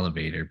down the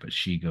elevator, but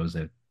she goes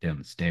out down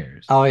the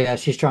stairs. Oh yeah,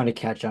 she's trying to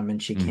catch him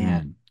and she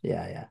can't. Hmm.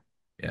 Yeah, yeah,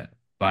 Yeah.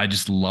 But I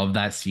just love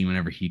that scene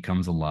whenever he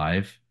comes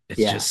alive. It's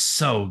yeah. just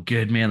so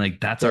good, man.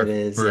 Like that's our It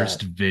is. Yeah,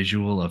 first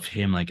visual of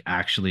him like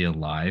actually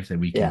alive that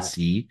we can yeah,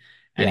 see.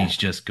 And yeah, he's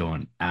just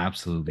going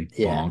absolutely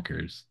yeah.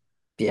 bonkers.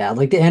 Yeah,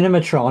 like the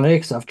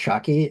animatronics of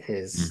Chucky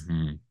is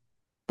Hmm.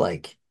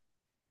 like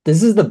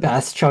this is the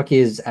best Chucky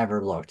has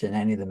ever looked in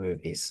any of the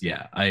movies.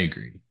 Yeah, I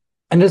agree.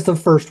 And it's the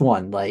first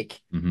one.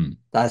 Like Hmm.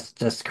 that's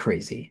just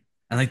crazy.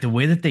 And like the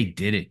way that they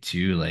did it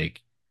too,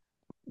 like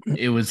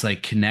it was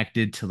like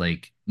connected to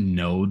like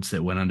nodes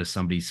that went onto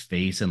somebody's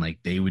face, and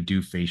like they would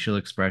do facial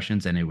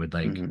expressions and it would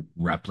like Mhm.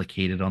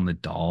 replicate it on the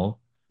doll.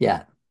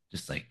 Yeah.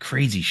 Just like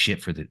crazy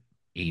shit for the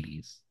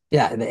 80s.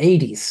 Yeah, in the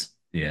 80s.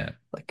 Yeah.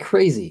 Like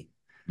crazy.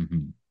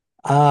 Hmm.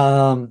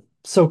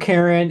 So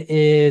Karen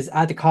is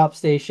at the cop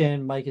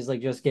station. Mike is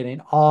like just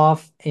getting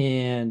off,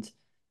 and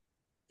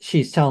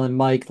she's telling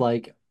Mike,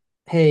 like,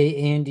 hey,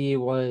 Andy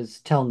was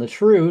telling the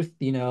truth,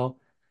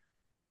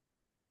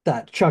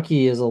 that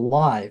Chucky is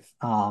alive.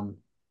 And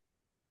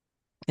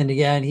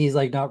again, he's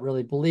like not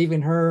really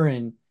believing her,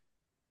 and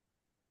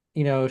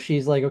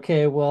she's like,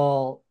 okay,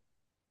 well,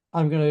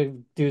 I'm gonna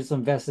do some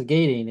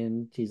investigating.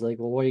 And she's like,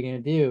 well, what are you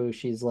gonna do?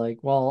 She's like,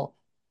 well,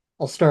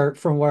 I'll start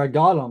from where I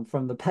got him,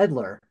 from the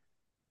peddler.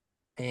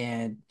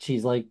 And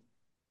she's like,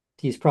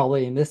 he's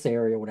probably in this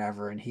area,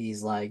 whatever. And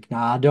he's like,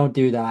 nah, don't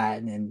do that.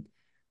 And then,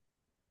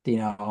 you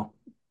know,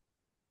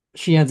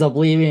 she ends up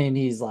leaving, and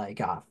he's like,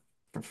 ah,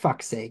 for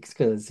fuck's sakes,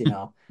 because,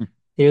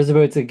 he was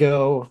about to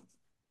go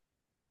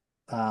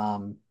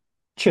um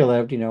chill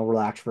out,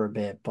 relax for a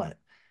bit, but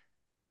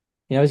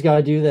he's got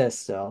to do this.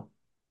 So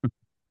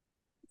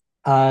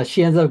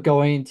she ends up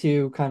going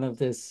to kind of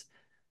this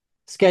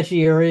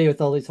sketchy area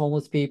with all these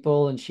homeless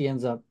people, and she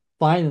ends up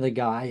finding the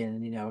guy,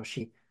 and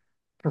she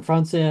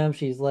confronts him.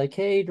 She's like,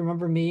 hey, do you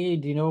remember me?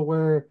 Do you know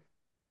where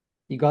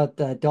you got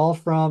that doll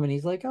from? And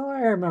he's like, oh,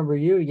 I remember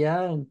you,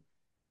 yeah. And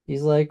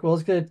he's like, well,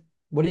 it's good.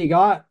 What do you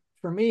got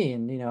for me?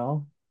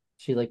 And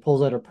she like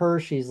pulls out her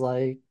purse. She's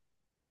like,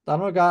 I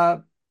don't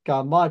got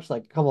much,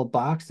 like a couple of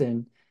bucks.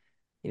 And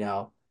you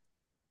know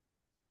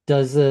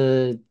does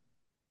the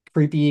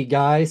creepy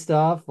guy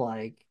stuff,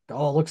 like,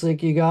 oh, looks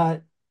like you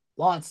got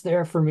lots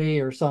there for me,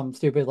 or some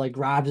stupid, like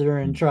grabs her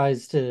and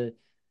tries to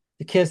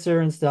kiss her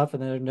and stuff.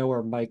 And then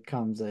nowhere Mike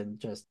comes in.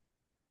 Just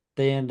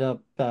they end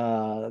up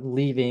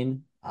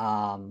leaving.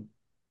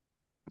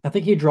 I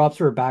think he drops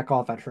her back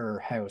off at her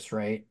house,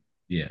 right?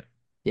 Yeah.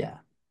 Yeah.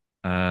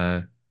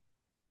 Uh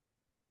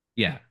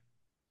yeah.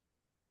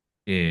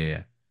 Yeah. Yeah,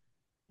 yeah.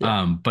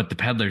 Yeah. But the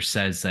peddler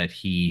says that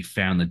he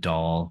found the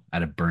doll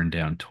at a burned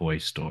down toy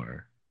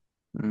store.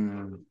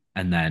 Mm,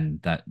 And then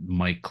that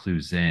Mike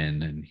clues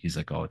in and he's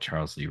like, oh,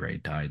 Charles Lee Ray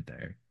died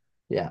there.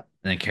 yeah.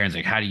 And then Karen's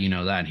like, how do you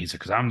know that? And he's like,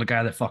 because I'm the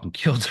guy that fucking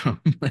killed him.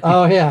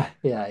 Oh Like, yeah,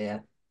 yeah, yeah.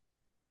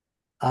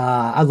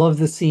 I love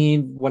the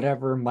scene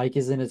whenever Mike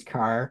is in his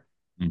car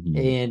mhm.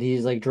 and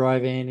he's like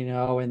driving,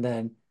 and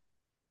then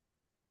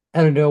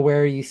out of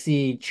nowhere you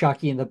see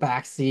Chucky in the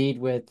back seat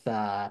with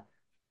the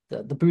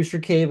booster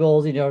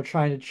cables,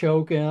 trying to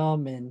choke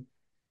him and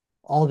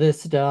all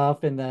this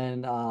stuff. And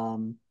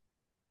then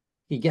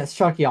he gets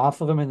Chucky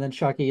off of him, and then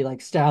Chucky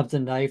like stabs a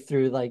knife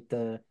through like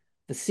the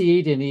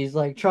seat, and he's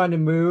like trying to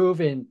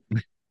move, and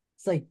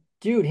it's like,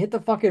 dude, hit the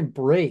fucking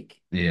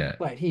brake. Yeah.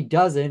 But he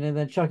doesn't, and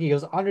then Chucky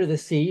goes under the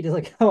seat, is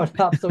like going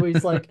up, so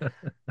he's like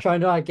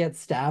trying to not get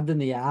stabbed in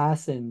the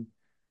ass. And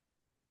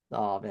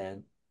oh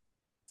man,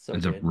 so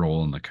Ends up good.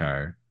 rolling the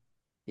car.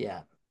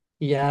 Yeah.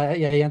 Yeah,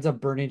 yeah, he ends up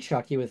burning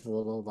Chucky with a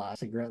little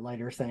cigarette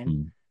lighter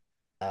thing.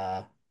 Mm.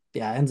 Uh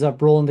yeah, ends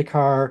up rolling the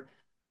car.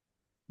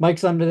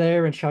 Mike's under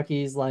there, and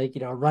Chucky's like,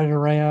 running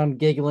around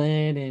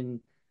giggling, and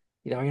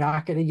you're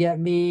not gonna get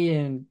me,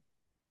 and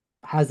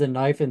has a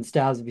knife and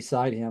stabs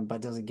beside him,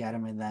 but doesn't get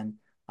him. And then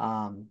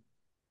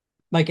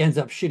Mike ends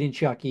up shooting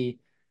Chucky,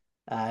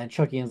 and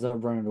Chucky ends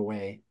up running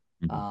away.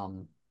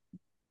 Mhm.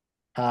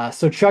 Um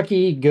so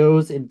Chucky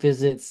goes and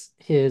visits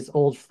his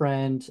old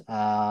friend,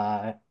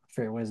 I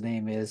forget what his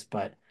name is,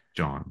 but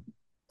John.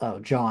 oh,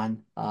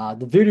 John,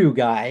 the voodoo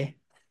guy.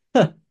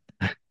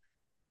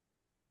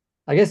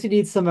 I guess you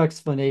need some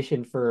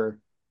explanation for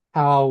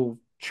how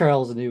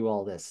Charles knew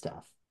all this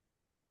stuff.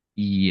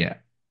 Yeah.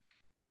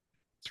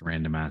 It's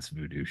random ass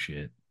voodoo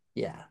shit.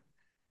 Yeah.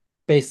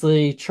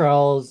 Basically,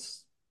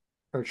 Charles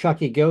or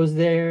Chucky goes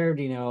there,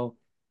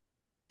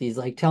 he's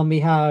like, tell me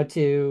how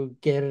to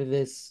get out of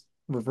this,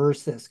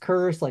 reverse this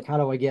curse. Like, how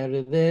do I get out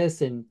of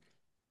this? And,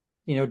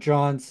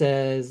 John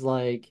says,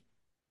 like,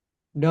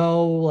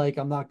 no, like,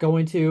 I'm not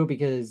going to,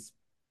 because,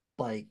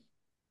 like,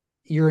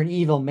 you're an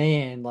evil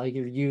man. Like,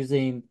 you're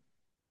using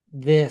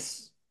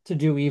this to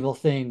do evil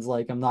things.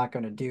 Like, I'm not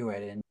going to do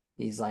it. And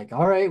he's like,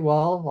 all right,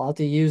 well, I'll have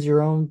to use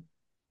your own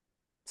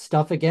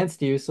stuff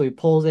against you. So he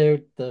pulls out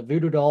the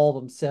voodoo doll of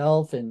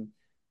himself, and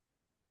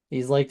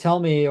he's like, tell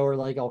me, or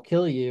like I'll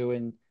kill you.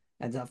 And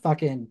ends up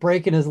fucking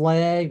breaking his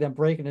leg, then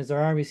breaking his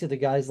arm. You see the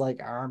guy's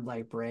like arm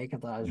like break. I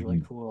thought it was really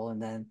Mhm. cool.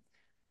 And then,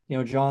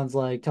 John's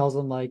like tells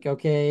him like,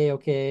 okay,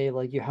 okay,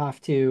 like you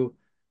have to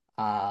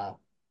uh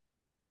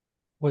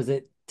was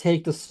it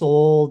take the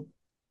soul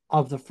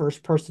of the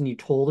first person you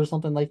told, or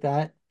something like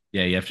that?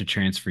 Yeah, you have to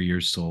transfer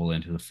your soul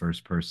into the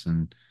first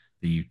person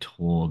that you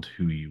told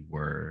who you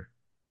were.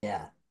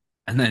 Yeah.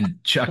 And then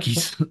Chucky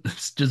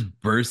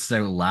just bursts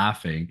out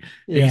laughing.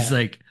 And he's Yeah.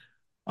 like,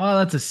 Oh,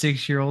 that's a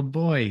 6-year-old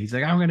boy. He's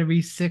like, I'm gonna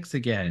be six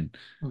again.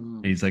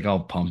 Mhm. And he's like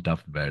all pumped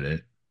up about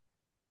it.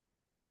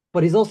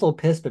 But he's also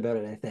pissed about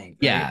it, I think,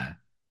 right? Yeah.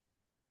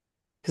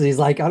 Because he's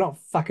like, I don't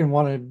fucking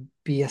want to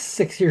be a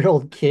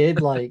 6-year-old kid.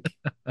 Like,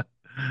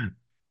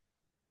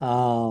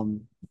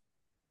 um,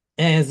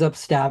 and ends up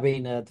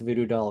stabbing the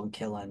voodoo doll and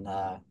killing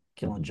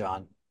Mhm.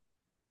 John.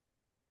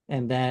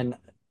 And then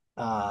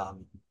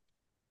um,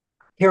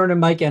 Karen and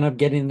Mike end up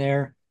getting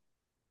there,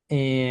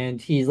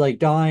 and he's like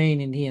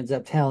dying, and he ends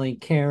up telling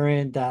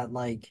Karen that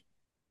like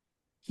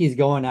he's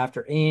going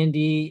after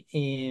Andy,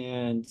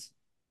 and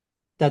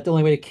that the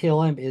only way to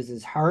kill him is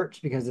his heart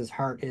because his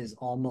heart is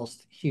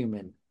almost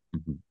human.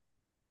 Mhm.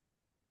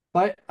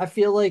 But I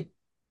feel like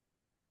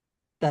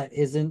that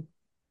isn't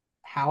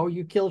how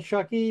you kill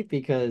Chucky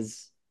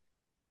because,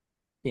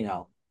 you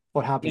know,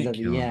 what happens Can't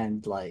at kill the him.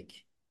 end, like,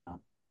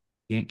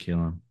 Can't kill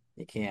him.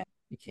 you can't,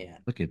 you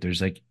can't. Look at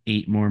there's like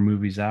 8 more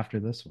movies after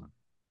this one.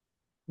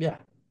 Yeah.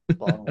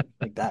 Well, I don't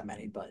think that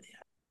many, but yeah.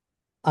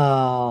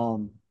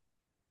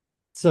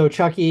 So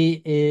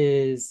Chucky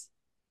is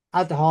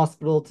at the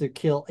hospital to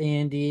kill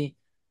Andy.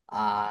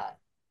 Uh,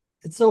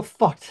 it's so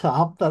fucked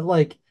up that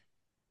like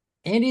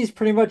Andy's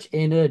pretty much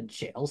in a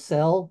jail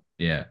cell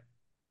Yeah.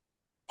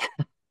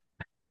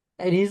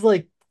 and he's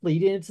like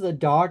pleading to the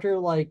doctor,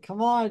 like,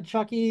 come on,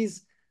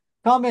 Chucky's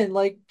coming,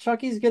 like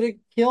Chucky's gonna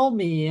kill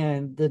me.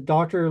 And the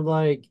doctor,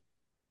 like,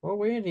 oh,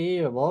 we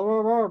need blah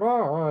blah blah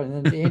blah. And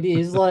then Andy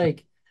is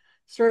like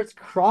starts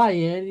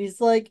crying.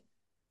 He's like,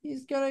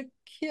 he's gonna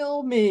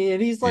kill me.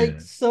 And he's like Yeah.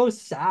 so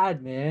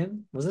sad,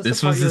 man. Was this the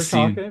This part was you the were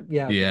scene. talking?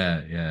 Yeah, okay.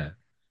 Yeah, yeah.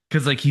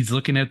 Because like he's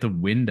looking out the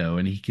window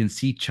and he can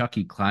see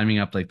Chucky climbing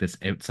up like this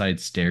outside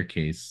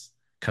staircase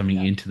coming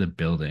Yeah, into the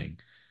building.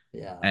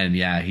 yeah, And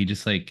yeah, he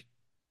just like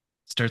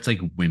starts like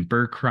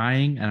whimper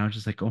crying. And I was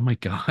just like, oh my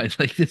God,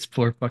 like this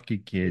poor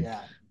fucking kid.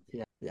 yeah,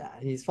 yeah.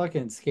 He's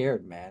fucking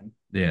scared, man,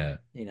 Yeah.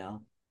 you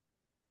know.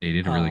 They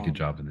did a really good Um,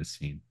 job in this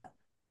scene.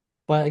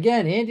 But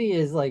again, Andy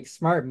is like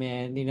smart,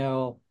 man. You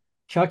know,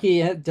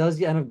 Chucky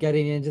does end up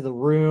getting into the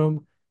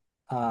room.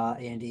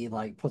 Andy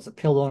like puts a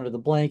pillow under the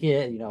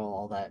blanket, you know,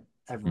 all that.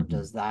 Everyone Mhm.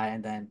 does that.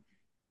 And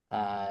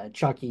then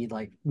Chucky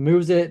like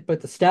moves it,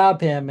 but to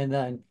stab him, and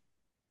then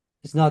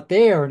it's not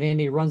there. And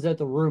Andy runs out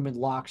the room and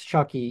locks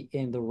Chucky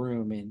in the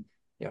room. And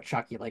you know,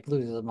 Chucky like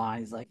loses his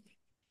mind. He's like,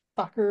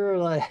 fucker,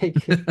 like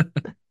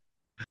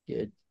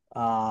good.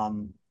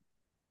 Um,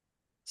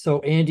 so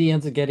Andy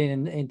ends up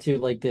getting into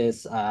like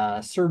this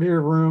surgery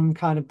room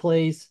kind of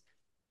place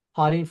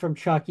hiding from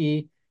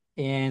Chucky,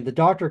 and the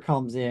doctor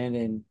comes in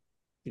and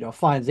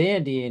finds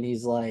Andy, and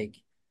he's like,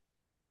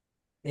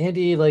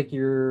 Andy, like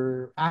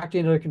you're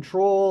acting out of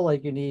control,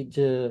 like you need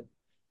to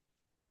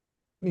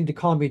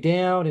calm me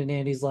down. And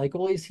Andy's like,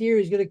 well, he's here,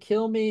 he's gonna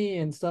kill me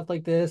and stuff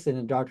like this. And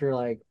the doctor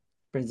like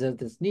brings out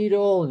this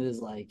needle and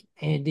is like,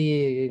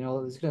 Andy,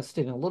 it's gonna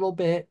sting a little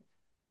bit.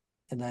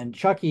 And then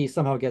Chucky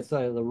somehow gets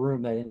out of the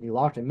room that Andy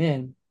locked him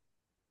in,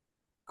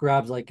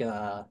 grabs like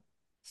a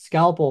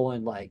scalpel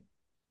and like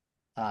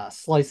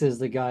slices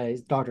the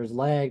guy's doctor's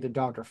leg. The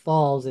doctor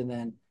falls, and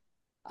then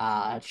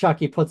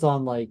Chucky puts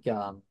on like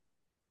I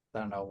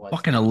don't know what's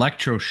Fucking like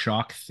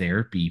electroshock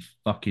therapy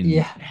fucking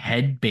yeah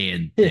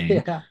headband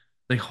thing. yeah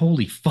Like,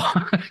 holy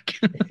fuck.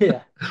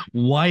 yeah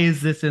Why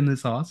is this in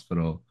this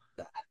hospital?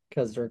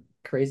 because they're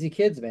crazy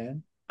kids,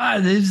 man.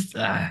 This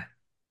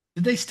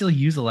did they still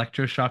use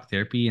electroshock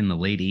therapy in the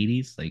late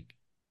 80s? Like,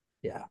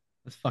 Yeah.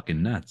 that's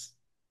fucking nuts.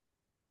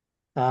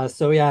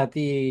 So yeah,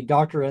 the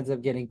doctor ends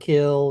up getting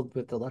killed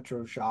with the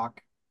electroshock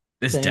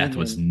This death thing,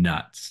 was and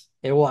nuts.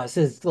 it was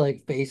his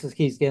like face just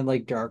keeps getting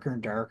like darker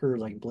and darker,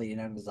 like bleeding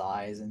out of his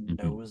eyes and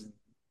Mhm. nose.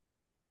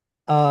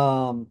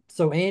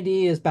 So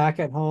Andy is back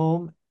at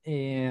home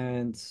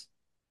and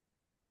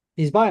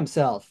he's by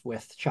himself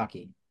with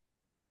Chucky,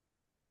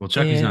 Well,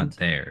 Chucky's not and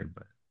there,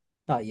 but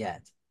not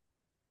yet.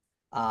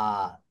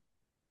 Uh,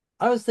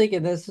 I was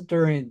thinking this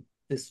during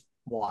this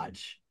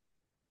watch.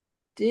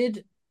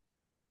 Did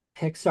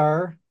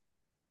Pixar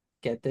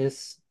get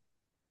this,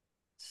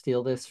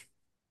 steal this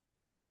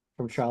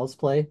from Child's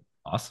Play?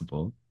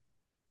 possible.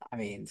 I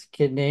mean, this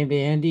kid named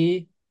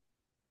Andy,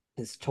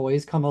 his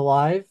toys come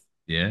alive,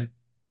 Yeah,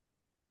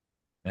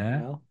 you yeah,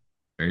 know?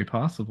 very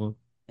possible.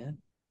 Yeah.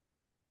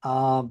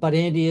 But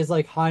Andy is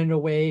like hiding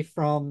away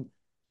from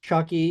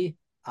Chucky.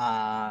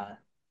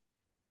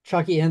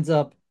 Chucky ends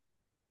up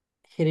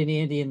hitting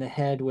Andy in the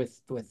head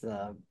with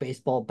a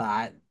baseball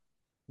bat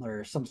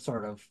or some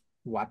sort of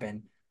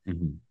weapon,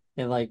 Mhm.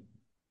 and like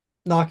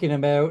knocking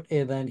him out.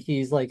 And then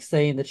he's like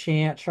saying the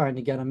chant, trying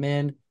to get him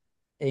in.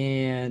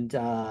 And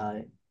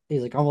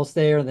he's like almost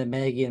there. And then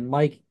Maggie and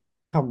Mike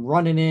come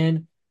running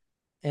in,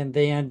 and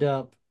they end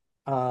up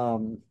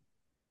um,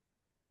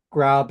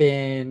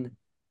 grabbing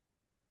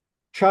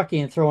Chucky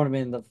and throwing him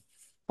in the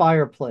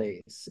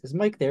fireplace. Is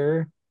Mike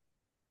there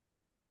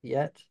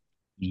yet?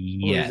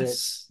 Or is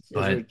it Yes,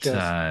 is it but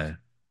just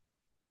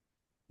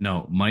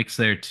no, Mike's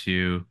there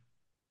too,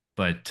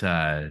 but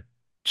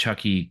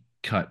Chucky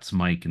cuts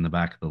Mike in the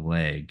back of the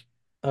leg.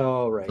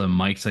 oh So right.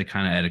 Mike's like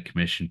kind of out of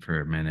commission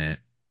for a minute.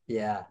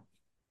 Yeah.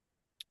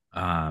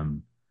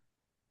 Um,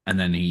 and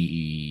then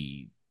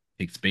he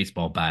takes a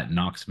baseball bat, and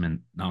knocks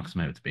him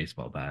out with a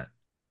baseball bat.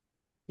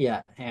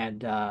 Yeah,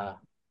 and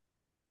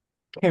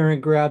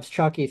Karen grabs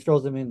Chucky,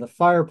 throws him in the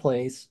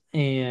fireplace,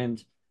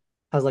 and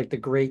has like the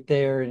grate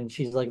there, and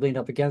she's like leaned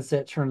up against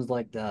it, turns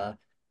like the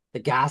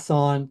gas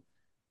on,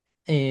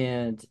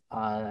 and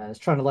is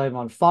trying to light him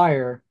on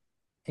fire,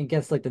 and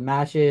gets like the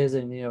matches,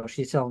 and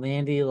she's telling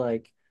Andy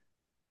like,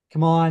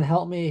 "Come on,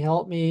 help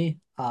me."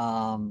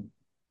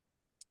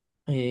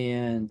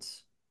 And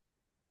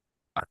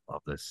I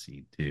love this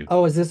scene too.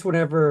 oh, is this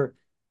whenever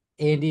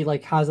Andy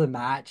like has a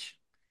match,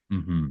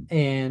 Hmm.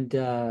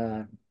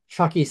 and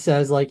Chucky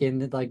says like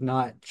in like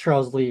not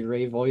Charles Lee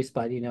Ray voice,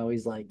 but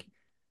he's like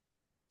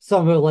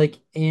something like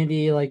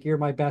Andy, like you're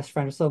my best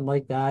friend or something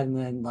like that, and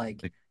then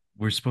like, Like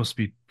we're supposed to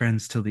be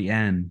friends till the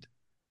end.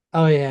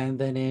 oh yeah, and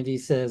then Andy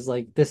says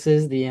like, "This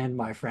is the end,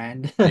 my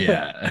friend."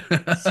 Yeah.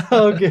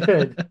 So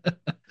good,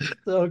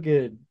 so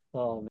good.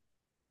 Oh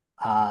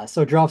man.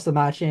 So drops the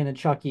match in, and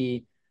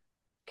Chucky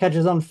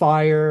catches on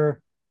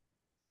fire.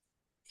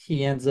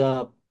 He ends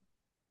up,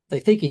 they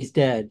think he's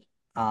dead,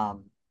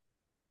 um,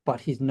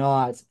 but he's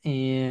not,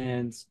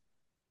 and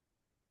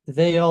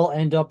they all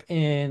end up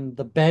in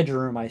the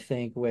bedroom, I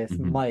think, with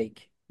Hmm.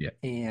 Mike, Yeah.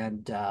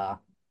 and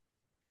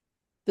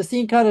the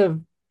scene kind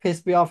of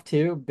pissed me off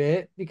too a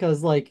bit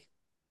because like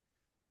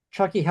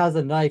Chucky has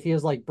a knife. He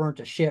was like burnt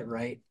to shit,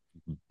 right?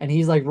 Mhm. And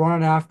he's like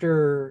running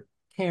after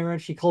Karen.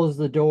 She closes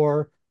the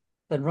door,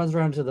 then runs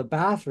around to the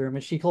bathroom,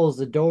 and she closes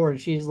the door,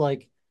 and she's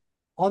like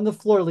on the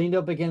floor, leaned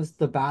up against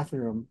the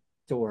bathroom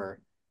door.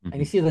 And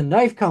you Mhm. see the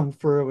knife come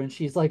through, and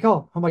she's like,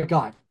 oh my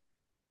God.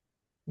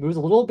 Moves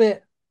a little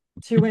bit,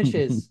 2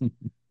 inches,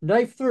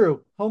 knife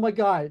through. Oh my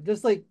God.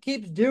 Just like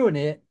keeps doing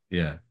it.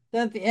 Yeah.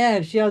 Then at the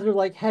end, she has her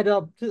like head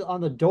up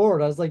on the door.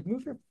 And I was like,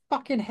 move your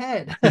fucking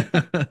head.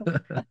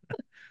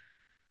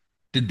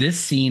 Did this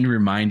scene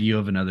remind you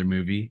of another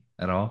movie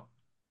at all?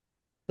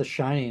 The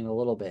Shining a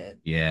little bit.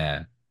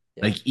 Yeah.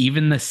 Yeah. Like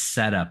even the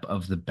setup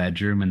of the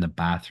bedroom and the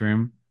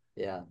bathroom,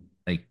 Yeah.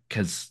 like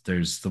because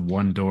there's the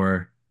one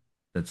door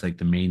that's like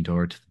the main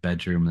door to the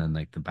bedroom, and then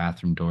like the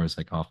bathroom door is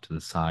like off to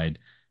the side.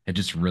 It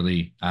just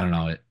really, I don't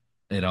know,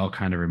 it all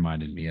kind of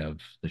reminded me of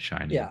The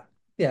Shining. Yeah.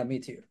 Yeah. Me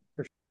too.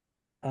 For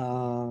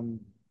sure.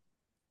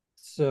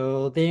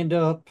 So they end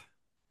up, I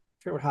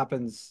forget what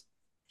happens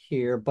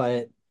here,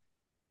 but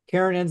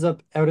Karen ends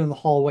up out in the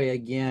hallway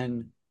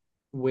again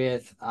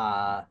with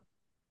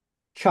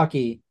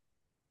Chucky,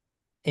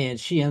 and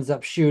she ends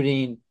up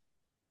shooting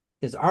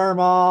his arm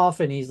off,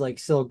 and he's like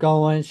still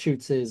going,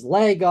 shoots his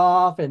leg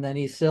off, and then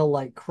he's still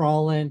like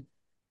crawling,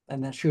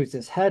 and then shoots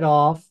his head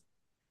off.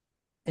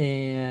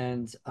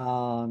 And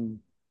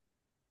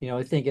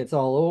I think it's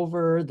all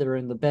over. They're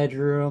in the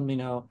bedroom,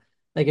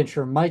 making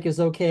sure Mike is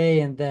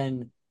okay, and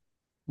then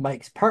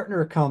Mike's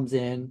partner comes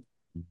in,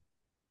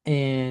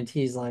 and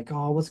he's like,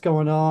 "Oh, what's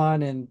going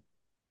on?" And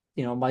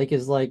Mike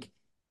is like,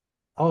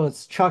 "Oh,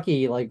 it's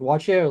Chucky. Like,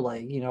 watch out!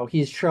 Like,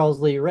 he's Charles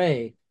Lee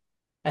Ray."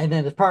 And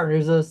then his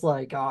partner's just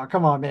like, "Oh,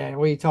 come on, man.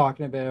 What are you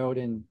talking about?"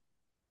 And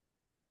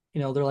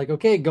they're like,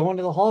 "Okay, go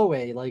into the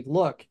hallway. Like,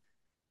 look."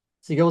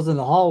 So he goes in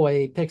the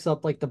hallway, picks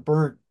up like the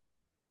burnt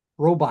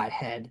robot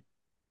head,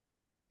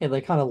 and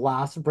like kind of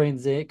last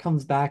brains it,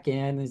 comes back in,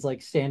 and he's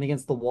like standing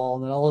against the wall,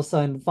 and then all of a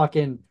sudden,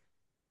 fucking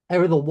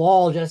over the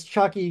wall, just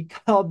Chucky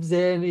comes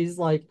in. He's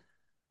like,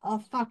 "I'll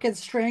fucking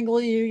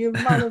strangle you, you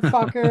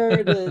motherfucker!"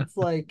 And it's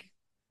like,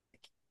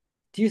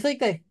 do you think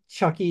that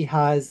Chucky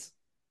has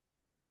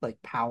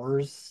like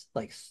powers,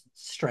 like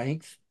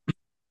strength?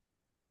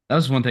 That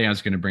was one thing I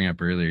was going to bring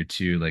up earlier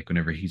too. Like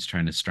whenever he's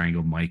trying to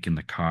strangle Mike in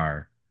the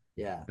car,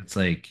 Yeah, it's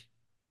like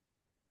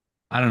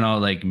I don't know,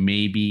 like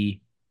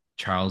maybe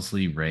Charles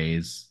Lee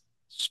Ray's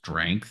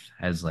strength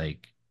has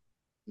like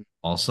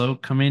also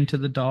come into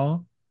the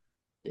doll.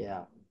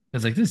 yeah,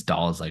 Because like this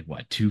doll is like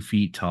what, 2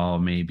 feet tall,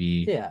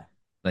 maybe. yeah,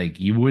 Like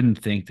you wouldn't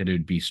think that it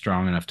would be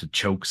strong enough to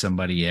choke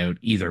somebody out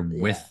either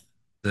yeah, with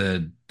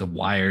the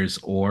wires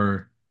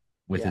or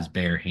with his yeah,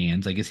 bare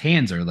hands. Like his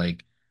hands are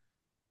like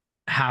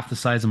half the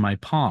size of my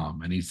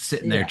palm, and he's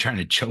sitting there yeah. trying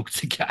to choke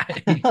the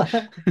guy.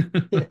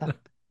 Yeah.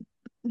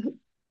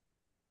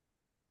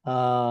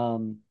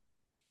 Um,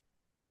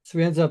 so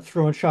he ends up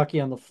throwing Chucky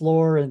on the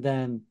floor, and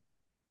then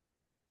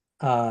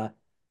uh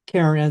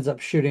Karen ends up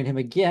shooting him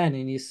again,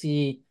 and you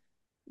see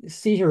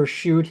her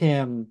shoot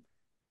him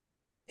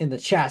in the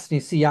chest, and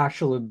you see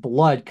actual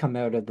blood come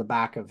out of the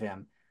back of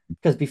him.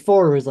 Because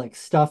before it was like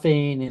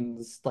stuffing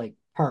and like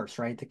parts,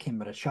 right, that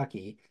came out of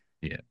Chucky.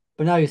 Yeah.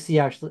 But now you see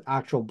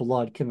actual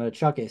blood come out of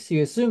Chucky. So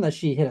you assume that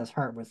she hit his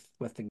heart with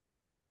the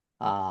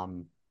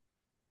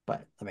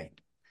but I mean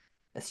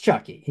it's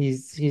Chucky.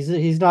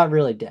 He's not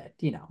really dead.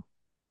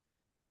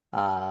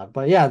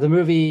 But yeah, the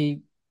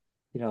movie,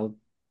 you know,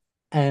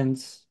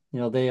 ends,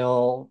 they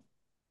all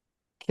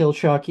kill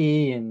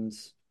Chucky, and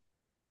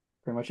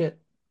pretty much it.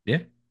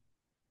 Yeah.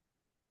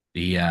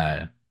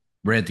 The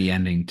we're at the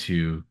ending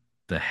to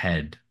the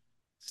head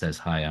says,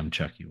 "Hi, I'm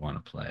Chuck. You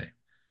want to play?"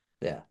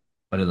 Yeah.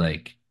 But it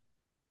like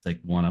it's like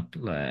wanna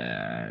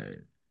play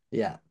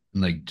Yeah.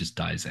 and like just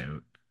dies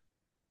out.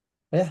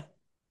 Yeah.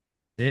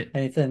 It.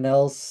 Anything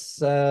else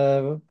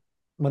want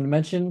to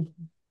mention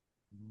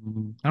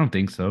I don't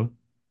think so.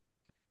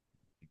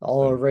 So,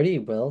 already?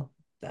 Well,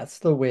 that's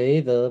the way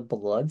the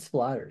blood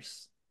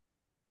splatters.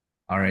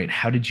 all right.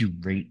 How did you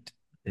rate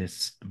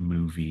this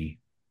movie?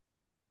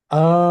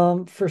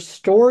 For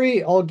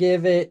story, I'll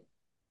give it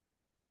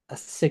a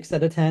 6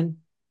 out of 10.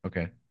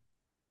 Okay.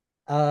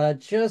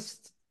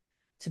 Just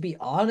to be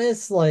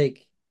honest,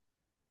 like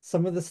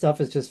some of the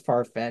stuff is just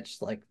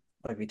far-fetched, like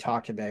we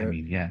talked I about.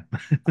 mean, yeah.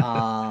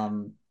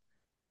 Um,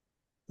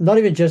 Not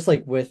even just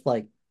like with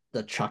like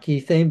the Chucky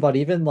thing, but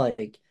even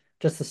like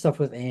just the stuff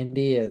with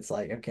Andy, it's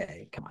like,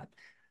 okay, come on.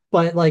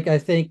 But like I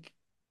think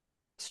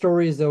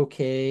story is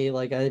okay.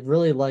 Like I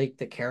really like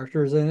the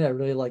characters in it. I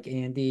really like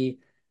Andy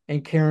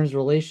and Karen's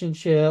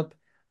relationship.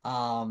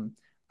 Um,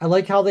 I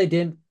like how they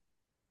didn't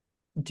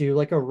do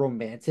like a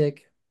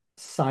romantic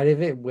side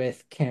of it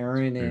with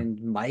Karen True.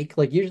 and Mike.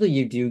 Like usually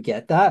you do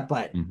get that,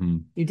 but Hmm.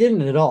 you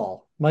didn't at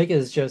all. Mike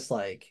is just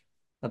like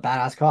a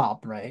badass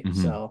cop, right? Hmm.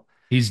 So,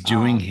 He's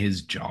doing um,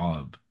 his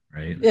job,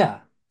 right? Like,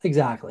 yeah,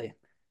 exactly.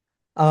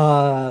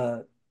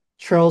 Uh,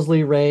 Charles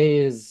Lee Ray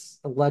is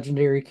a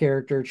legendary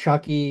character.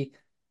 Chucky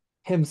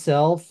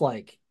himself,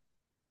 like,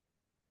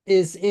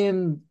 is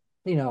in,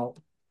 you know,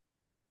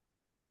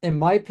 in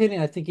my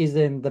opinion, I think he's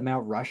in the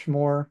Mount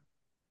Rushmore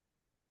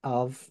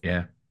of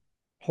yeah.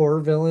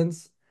 horror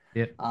villains.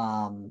 Yeah.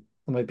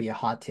 That might be a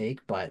hot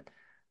take, but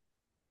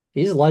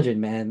he's a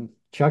legend, man.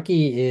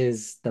 Chucky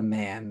is the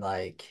man.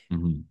 Like,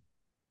 Hmm.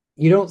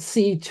 you don't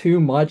see too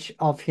much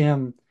of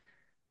him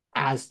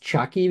as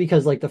Chucky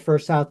because, like, the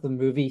first half of the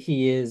movie,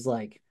 he is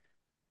like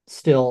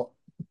still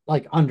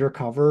like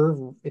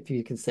undercover, if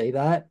you can say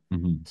that.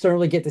 Hmm.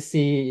 Certainly get to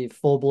see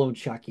full-blown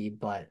Chucky,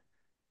 but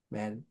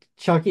man,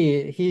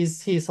 Chucky,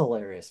 he's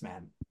hilarious,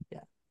 man.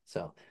 Yeah.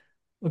 So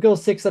we'll go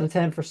 6 out of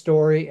 10 for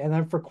story, and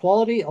then for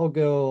quality, I'll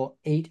go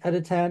 8 out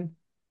of 10.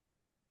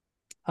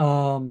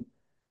 Um,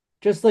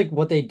 just like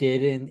what they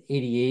did in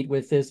 '88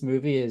 with this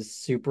movie is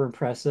super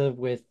impressive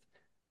with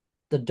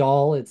the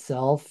doll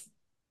itself,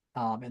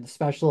 and the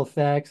special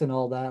effects and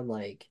all that.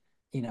 Like,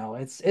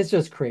 it's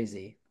just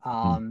crazy.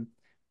 Hmm.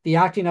 The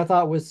acting I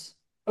thought was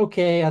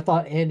okay. I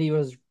thought Andy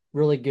was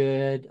really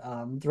good.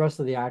 The rest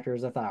of the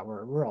actors I thought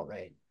were all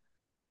right.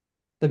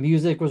 The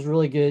music was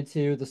really good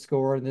too. The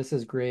score and this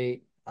is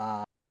great.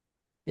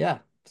 Yeah.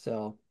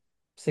 So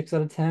 6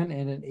 out of 10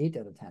 and an 8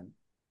 out of 10.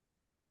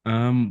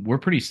 We're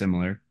pretty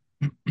similar.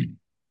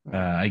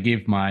 Right. I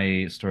gave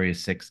my story a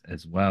 6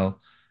 as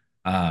well.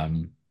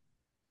 Um,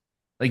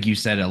 like you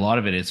said, a lot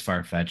of it is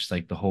far-fetched,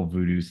 like the whole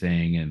voodoo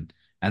thing,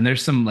 and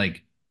there's some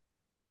like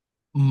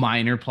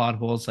minor plot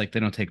holes, like they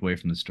don't take away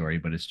from the story,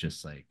 but it's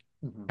just like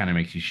Hmm. kind of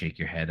makes you shake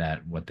your head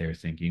at what they're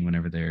thinking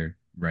whenever they're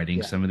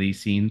writing Yeah. some of these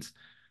scenes.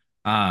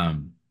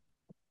 Um,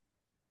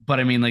 but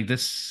I mean, like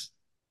this,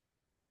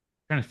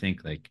 I'm trying to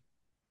think, like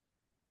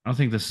I don't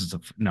think this is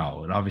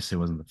no, it obviously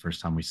wasn't the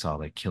first time we saw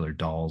like killer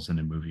dolls in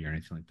a movie or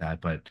anything like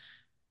that, but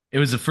it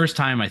was the first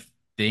time I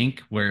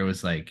think where it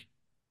was like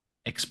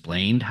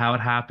explained how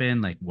it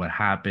happened, like what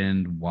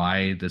happened,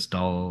 why this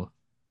doll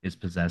is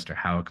possessed or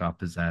how it got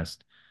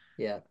possessed.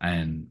 Yeah.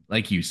 And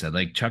like you said,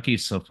 like Chucky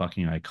is so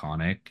fucking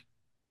iconic.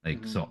 Like,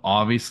 Hmm. so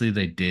obviously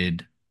they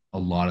did a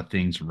lot of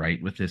things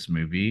right with this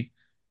movie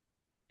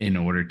in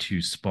order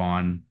to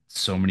spawn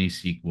so many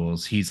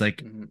sequels. He's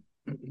like Hmm.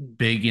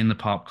 big in the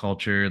pop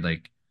culture.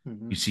 Like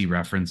Hmm. you see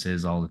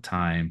references all the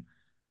time.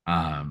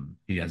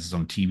 He has his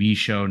own TV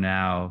show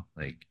now.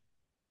 Like,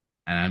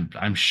 and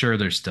I'm sure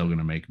they're still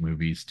gonna make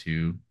movies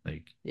too,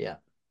 like Yeah.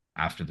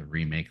 after the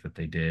remake that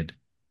they did.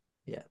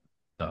 Yeah.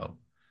 So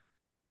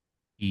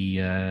he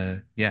yeah,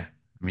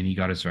 I mean he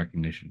got his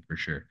recognition for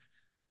sure.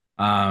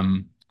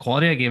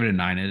 Quality, I gave it a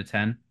 9 out of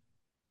 10.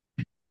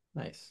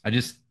 Nice. I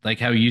just like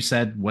how you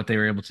said what they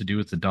were able to do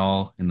with the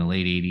doll in the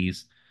late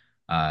 80s.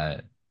 Uh,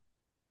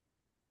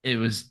 it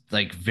was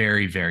like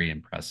very, very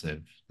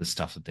impressive, the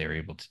stuff that they were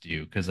able to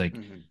do. Because like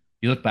Hmm.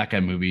 you look back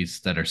at movies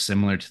that are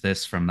similar to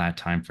this from that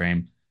time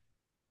frame,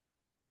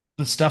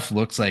 the stuff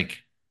looks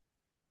like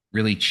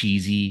really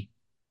cheesy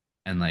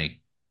and like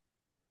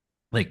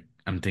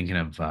I'm thinking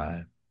of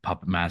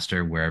Puppet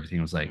Master where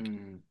everything was like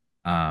Mm.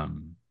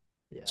 um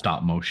Yeah.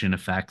 stop motion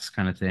effects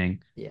kind of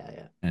thing. Yeah.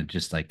 Yeah. And it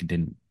just like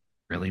didn't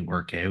really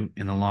work out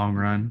in the long Hmm.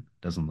 run.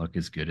 Doesn't look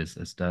as good as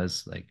this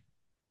does. Like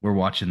we're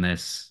watching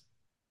this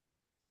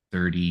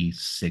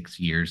 36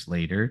 years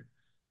later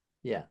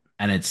Yeah.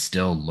 and it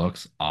still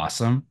looks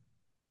awesome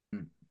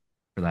Mm.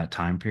 for that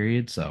time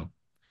period. So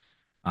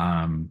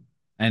um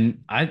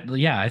and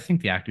I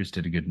think the actors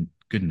did a good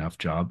enough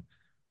job.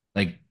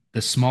 Like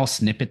the small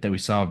snippet that we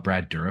saw of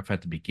Brad Dourif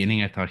at the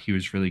beginning, I thought he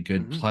was really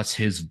good. Hmm. Plus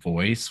his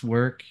voice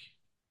work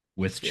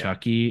with Yeah.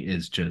 Chucky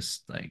is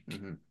just like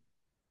Hmm.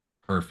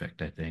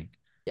 perfect, I think.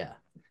 Yeah.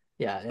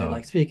 Yeah. And So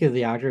like speaking of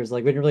the actors,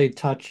 like we didn't really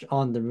touch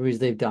on the movies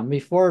they've done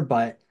before,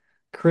 but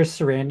Chris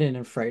Sarandon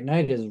in Fright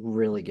Night is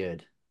really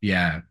good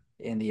yeah.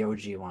 in the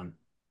OG one.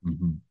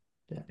 Mhm.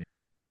 Yeah.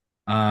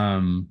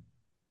 Um,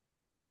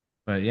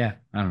 but yeah,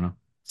 I don't know.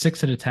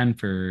 6 out of 10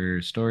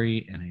 for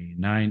story and a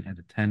 9 out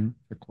of 10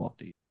 for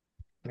quality.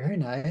 Very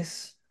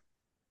nice.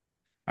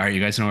 All right,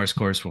 you guys know our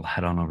scores. We'll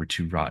head on over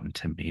to Rotten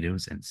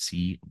Tomatoes and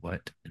see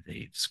what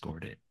they've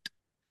scored it.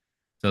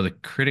 So the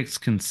critics'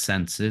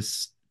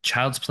 consensus: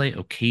 Child's Play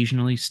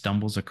occasionally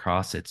stumbles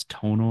across its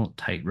tonal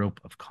tightrope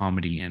of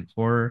comedy and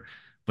horror,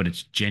 but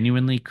its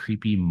genuinely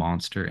creepy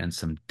monster and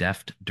some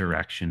deft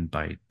direction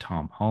by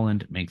Tom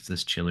Holland makes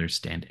this chiller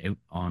stand out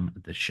on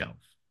the shelf.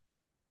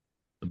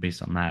 So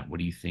based on that, what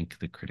do you think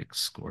the critics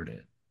scored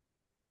it?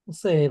 We'll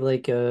say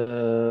like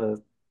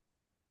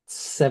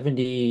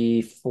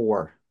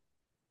 74.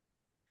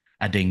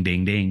 A ding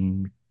ding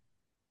ding.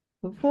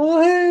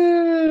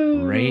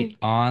 Woohoo! Right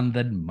on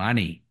the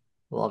money.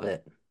 Love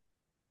it.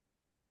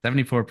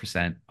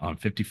 74% on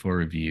 54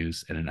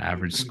 reviews and an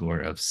average score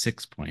of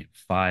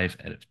 6.5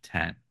 out of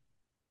 10.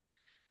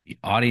 The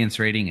audience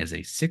rating is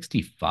a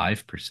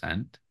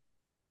 65%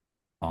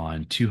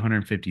 on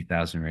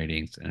 250,000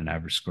 ratings and an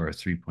average score of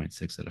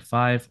 3.6 out of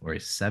 5 or a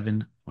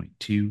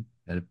 7.2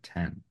 out of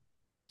 10.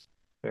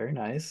 Very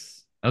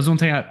nice. That was one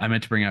thing I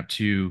meant to bring up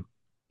too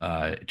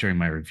during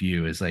my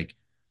review is like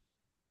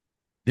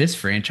this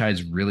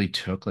franchise really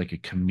took like a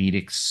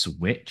comedic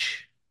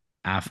switch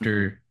Mhm.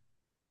 after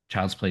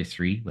Child's Play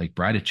 3. Like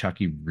Bride of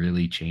Chucky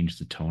really changed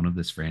the tone of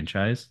this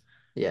franchise.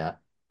 Yeah.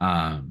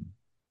 Um,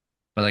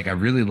 but like I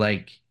really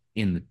like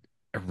in the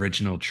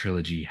original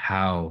trilogy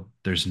how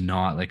there's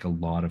not like a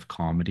lot of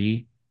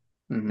comedy.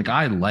 Like Hmm.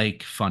 I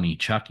like funny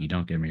Chucky,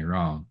 don't get me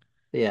wrong,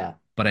 Yeah.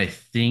 but I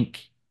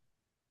think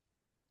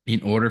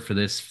in order for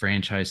this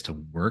franchise to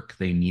work,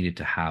 they needed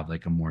to have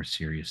like a more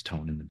serious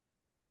tone in the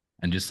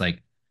and just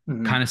like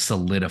Hmm. kind of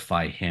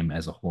solidify him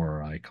as a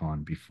horror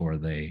icon before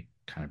they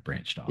kind of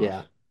branched Yeah.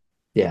 off.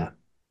 Yeah.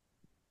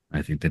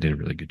 I think they did a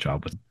really good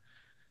job with it.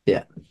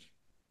 Yeah.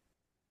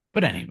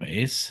 But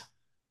anyways,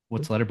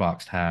 what's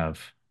Letterboxd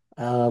have?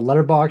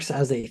 Letterbox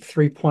as a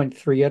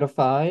 3.3 out of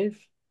 5.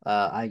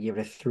 I gave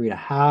it a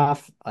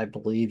 3.5. I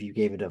believe you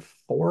gave it a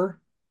 4.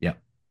 Yeah.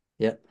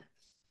 Yep.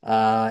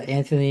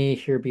 Anthony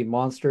here be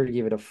monster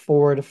gave it a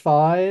 4 out of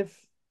 5.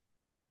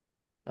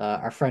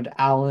 Our friend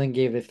Alan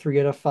gave it a 3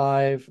 out of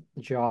 5.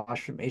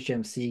 Josh from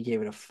HMC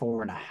gave it a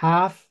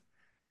 4.5.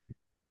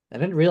 I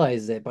didn't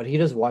realize it, but he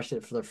just watched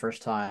it for the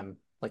first time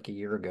like a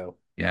year ago.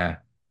 Yeah.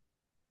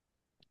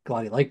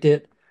 Glad he liked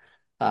it.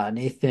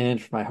 Nathan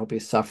from I Hope You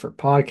Suffer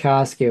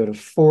podcast gave it a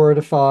 4 out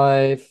of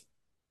 5.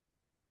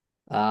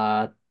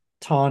 Uh,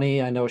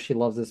 Tawny, I know she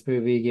loves this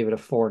movie, gave it a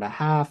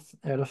 4.5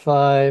 out of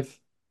 5.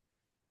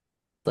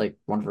 Like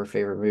one of her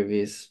favorite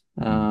movies.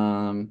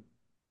 Mhm.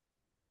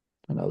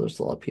 I know there's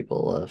a lot of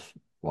people have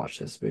watched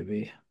this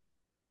movie.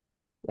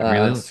 I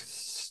really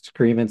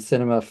Scream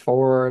Cinema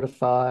 4 out of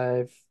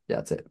 5. Yeah,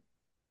 that's it.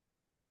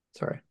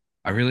 Sorry.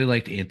 I really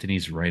liked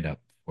Anthony's write up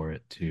for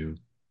it too.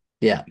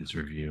 Yeah, His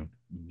review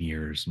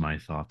mirrors my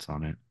thoughts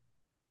on it.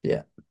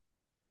 yeah.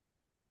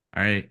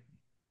 All right.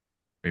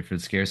 Ready for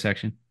the scare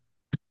section?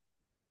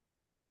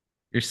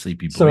 You're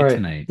sleepy boy Sorry.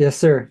 tonight. Yes,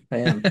 sir. I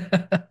am.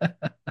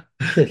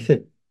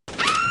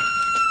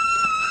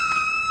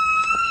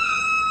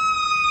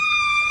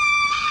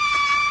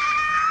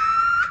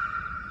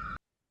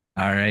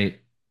 All right.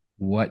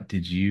 What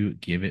did you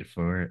give it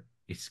for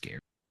a scare?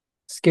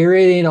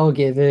 Scary rating, I'll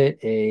give it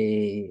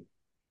a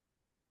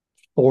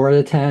 4 out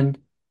of 10.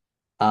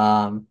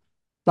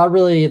 Not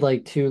really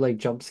like too like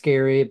jump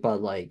scary,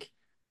 but like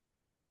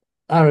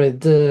I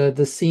don't know,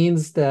 the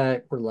scenes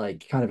that were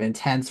like kind of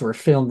intense were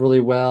filmed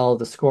really well.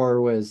 The score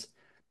was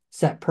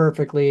set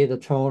perfectly, the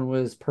tone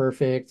was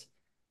perfect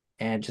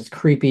and just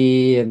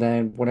creepy. And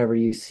then whenever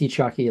you see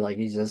Chucky, like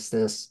he's just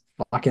this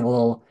fucking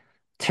little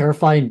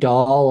terrifying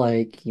doll.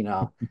 Like,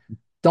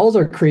 dolls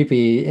are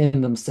creepy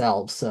in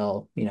themselves.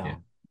 So, Yeah.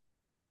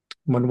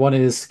 when one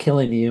is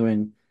killing you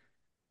and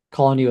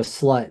calling you a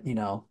slut,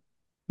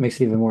 makes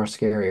it even more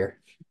scarier.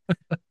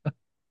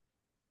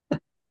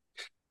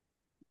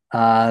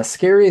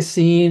 Scariest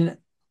scene,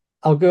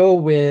 I'll go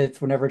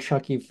with whenever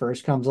Chucky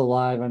first comes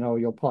alive. I know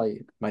you'll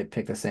probably might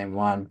pick the same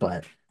one,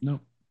 but No.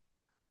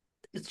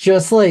 it's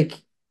just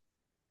like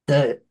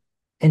the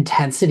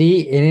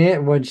intensity in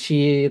it when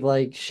she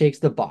like shakes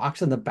the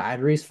box and the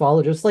batteries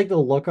fall, just like the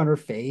look on her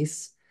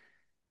face.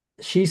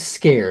 She's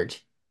scared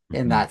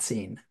in Hmm. that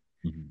scene.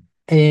 Hmm.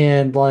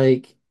 And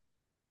like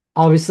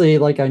obviously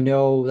like I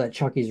know that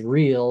Chucky's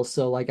real,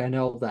 so like I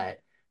know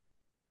that,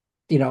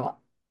 you know,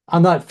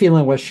 I'm not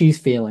feeling what she's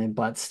feeling,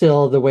 but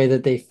still the way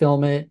that they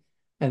film it,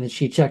 and then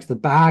she checks the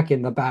back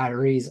and the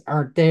batteries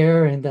aren't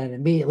there, and then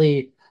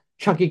immediately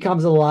Chucky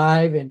comes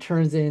alive and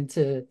turns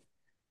into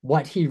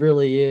what he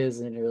really is,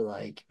 and you're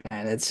like,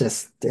 man,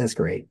 it's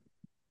great.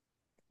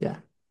 Yeah.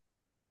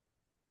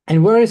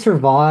 And would I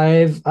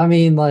survive? I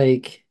mean,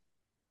 like,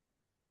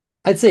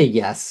 I'd say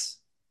yes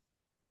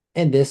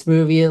in this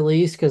movie at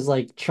least, because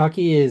like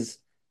Chucky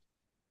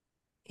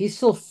he's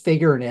still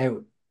figuring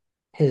out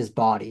his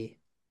body,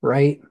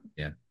 right?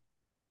 Yeah.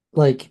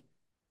 Like,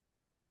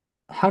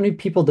 how many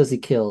people does he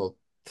kill?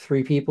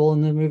 Three people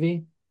in the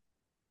movie?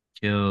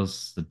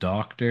 Kills the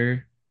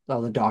doctor,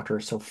 Oh, the doctor,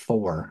 so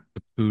four.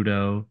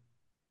 Caputo.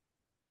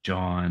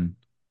 John,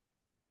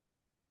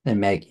 and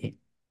Maggie.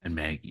 and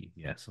Maggie.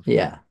 Yes, of course.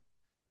 Yeah.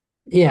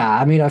 Yeah,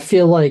 I mean, I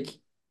feel like,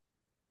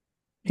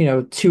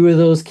 two of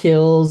those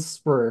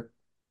kills were,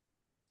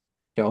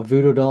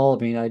 voodoo doll. I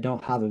mean, I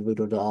don't have a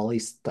voodoo doll. At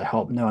least I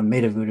hope no one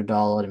made a voodoo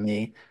doll out of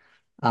me.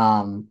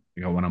 Um,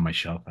 I got one on my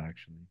shelf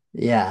actually.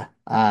 yeah.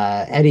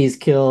 Eddie's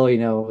kill,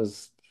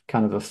 was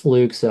kind of a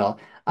fluke. So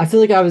I feel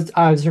like I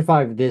would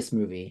survive this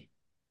movie.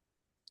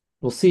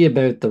 We'll see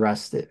about the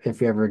rest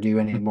if we ever do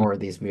any more of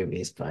these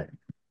movies. But for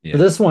Yeah.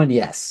 this one,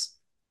 yes.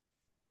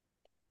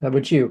 How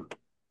about you?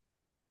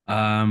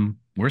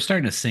 We're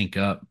starting to sync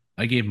up.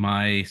 I gave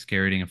my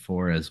scare rating a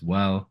 4 as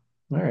well.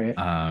 All right.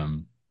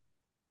 Um,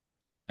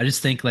 I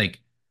just think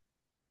like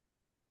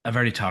I've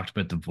already talked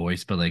about the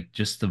voice, but like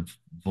just the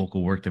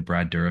vocal work that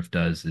Brad Dourif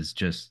does is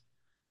just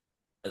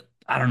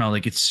I don't know,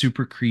 like it's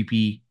super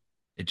creepy.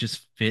 It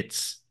just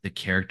fits the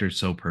character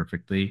so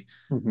perfectly.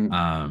 Hmm.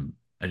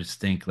 I just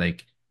think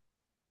like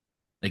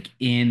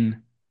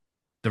in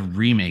the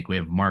remake we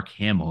have Mark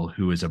Hamill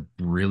who is a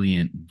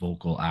brilliant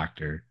vocal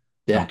actor.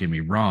 Don't Yeah. get me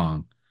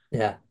wrong,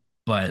 Yeah.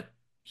 but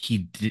he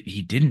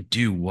didn't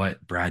do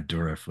what Brad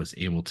Dourif was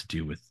able to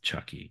do with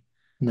Chucky.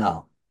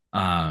 No.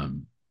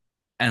 Um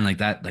and like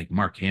that like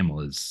Mark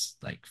Hamill is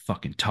like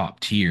fucking top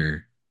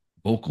tier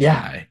vocal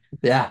Yeah. guy.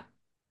 Yeah.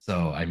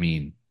 So I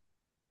mean,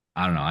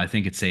 I don't know. I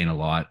think it's saying a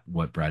lot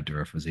what Brad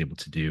Dourif was able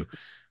to do.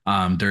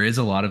 There is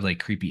a lot of like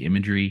creepy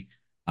imagery.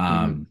 Hmm.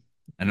 Um,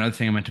 Another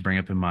thing I meant to bring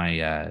up in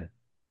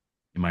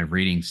my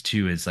ratings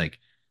too is like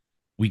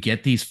we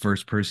get these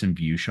first person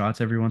view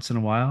shots every once in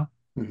a while,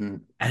 Hmm.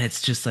 and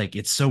it's just like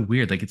it's so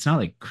weird. Like it's not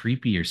like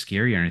creepy or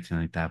scary or anything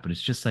like that, but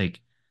it's just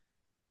like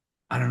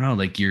I don't know,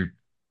 like you're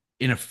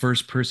in a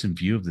first person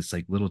view of this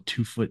like little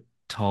 2 foot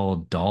tall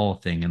doll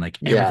thing, and like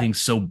Yeah.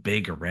 everything's so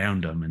big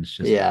around them, and it's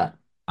just Yeah.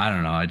 I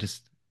don't know. I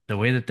just the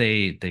way that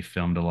they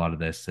filmed a lot of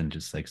this and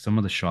just like some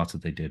of the shots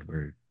that they did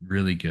were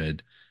really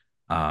good.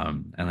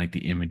 And like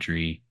the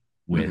imagery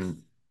with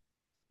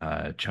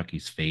Hmm.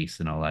 Chucky's face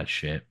and all that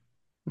shit.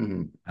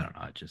 Hmm. I don't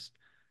know. It just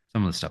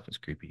some of the stuff was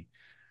creepy.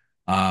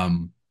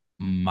 Um,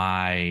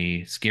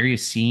 my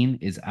scariest scene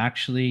is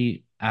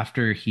actually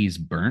after he's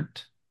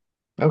burnt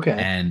Okay.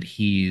 and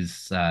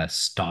he's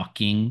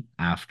stalking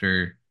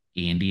after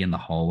Andy in the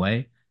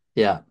hallway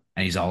Yeah.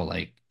 and he's all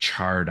like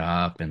charred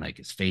up and like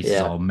his face is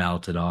Yeah. all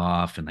melted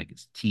off and like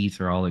his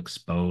teeth are all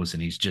exposed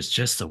and he's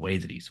just the way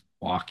that he's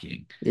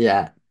walking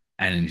Yeah.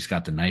 and then he's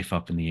got the knife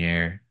up in the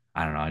air.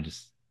 I don't know. I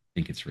just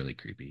think it's really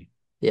creepy.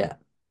 Yeah.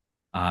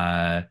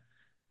 Uh,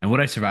 and would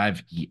I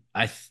survive?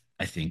 I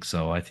think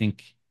so. I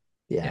think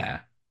Yeah. yeah.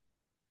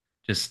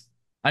 Just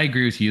I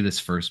agree with you. This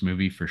first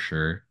movie for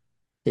sure.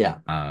 Yeah.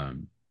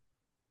 Um,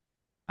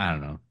 I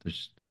don't know.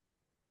 There's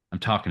I'm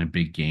talking a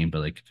big game,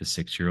 but like if a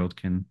 6-year-old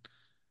can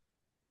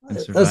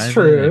That's survive it, I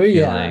true. feel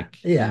Yeah.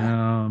 like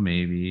Yeah.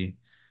 maybe.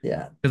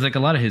 Yeah. Because like a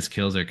lot of his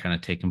kills are kind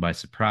of taken by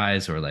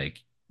surprise, or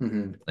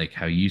Hmm. like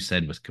how you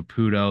said with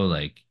Caputo,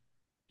 like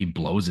he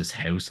blows his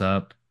house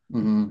up.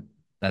 Hmm.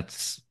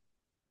 That's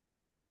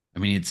I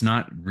mean, it's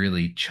not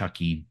really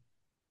Chucky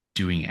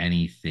doing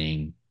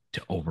anything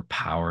to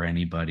overpower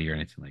anybody or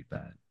anything like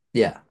that.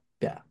 Yeah.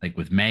 Yeah. Like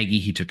with Maggie,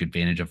 he took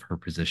advantage of her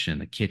position in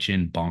the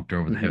kitchen, bonked her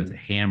over the head with a Hmm.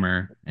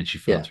 hammer, and she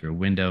fell Yeah. through a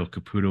window.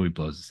 Caputo, he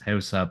blows his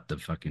house up. The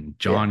fucking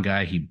Yeah. John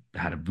guy, he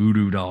had a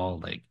voodoo doll.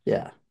 Like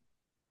Yeah.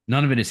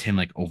 none of it is him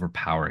like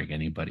overpowering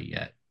anybody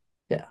yet.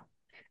 Yeah.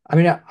 I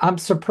mean, I'm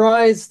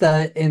surprised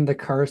that in the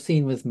car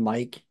scene with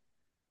Mike,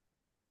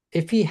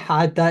 if he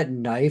had that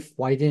knife,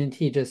 why didn't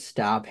he just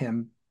stab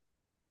him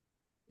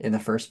in the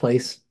first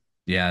place?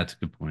 Yeah, that's a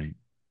good point.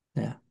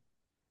 Yeah.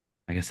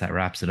 I guess that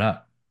wraps it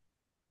up.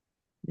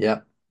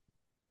 Yep.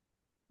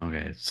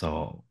 Okay,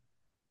 so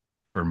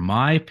for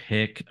my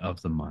pick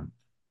of the month,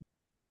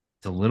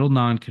 it's a little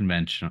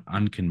non-conventional,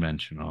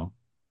 unconventional,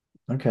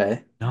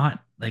 Okay.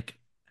 not like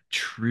a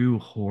true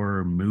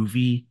horror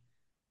movie,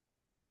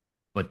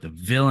 but the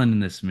villain in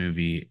this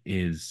movie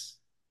is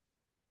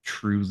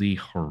truly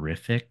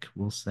horrific,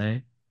 we'll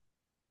say.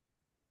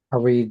 Are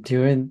we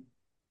doing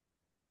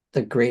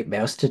the Great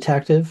Mouse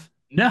Detective?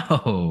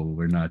 No,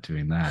 we're not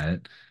doing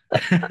that.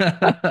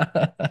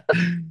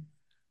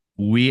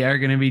 We are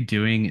going to be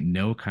doing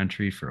No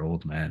Country for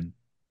Old Men.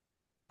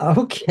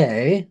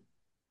 Okay.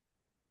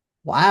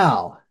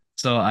 Wow.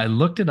 So I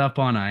looked it up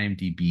on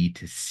IMDb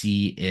to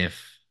see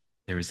if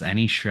there was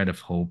any shred of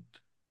hope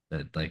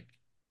that like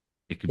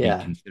it could be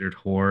Yeah. considered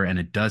horror, and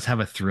it does have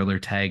a thriller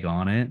tag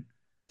on it.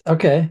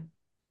 Okay.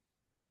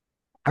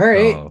 All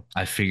right. So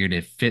I figured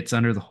it fits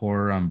under the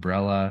horror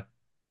umbrella.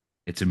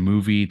 It's a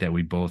movie that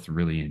we both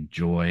really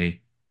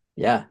enjoy,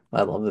 Yeah,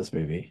 I love this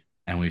movie.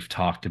 and we've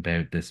talked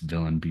about this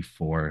villain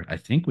before, I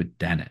think with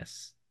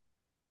Dennis.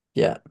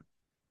 Yeah.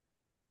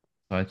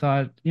 So I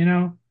thought,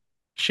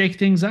 shake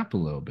things up a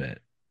little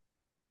bit.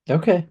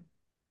 Okay.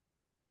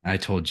 I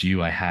told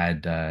you I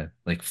had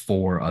like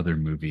 4 other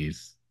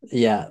movies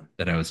Yeah.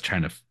 that I was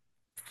trying to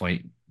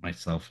fight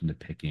myself into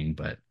picking,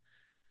 but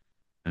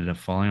ended up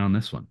falling on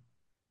this one.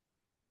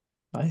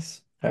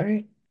 Nice. All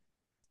right.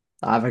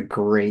 I have a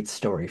great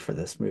story for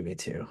this movie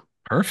too.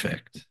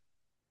 Perfect.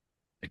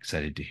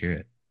 Excited to hear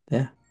it.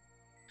 Yeah.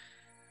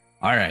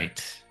 All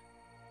right.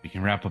 We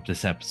can wrap up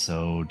this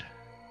episode.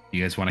 If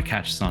you guys want to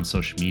catch us on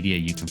social media,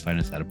 you can find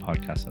us at a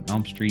podcast on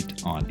Elm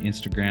Street on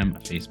Instagram,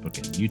 Facebook,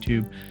 and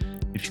YouTube.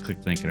 If you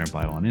click the link in our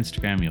bio on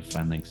Instagram, you'll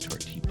find links to our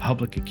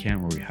TeePublic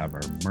account where we have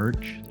our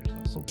merch. There's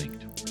also a link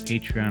to our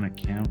Patreon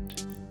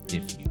account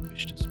if you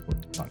wish to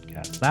support the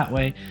podcast that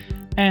way.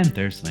 And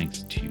there's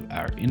links to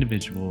our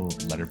individual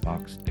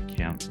Letterboxd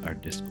accounts, our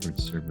Discord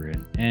server,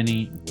 and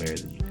anywhere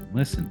that you can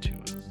listen to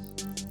us.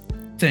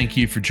 Thank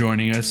you for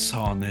joining us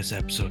on this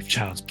episode of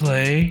Child's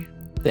Play.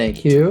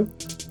 Thank you.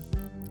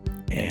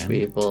 And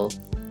we will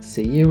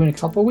see you in a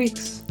couple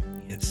weeks.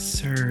 Yes,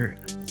 sir.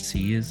 See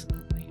you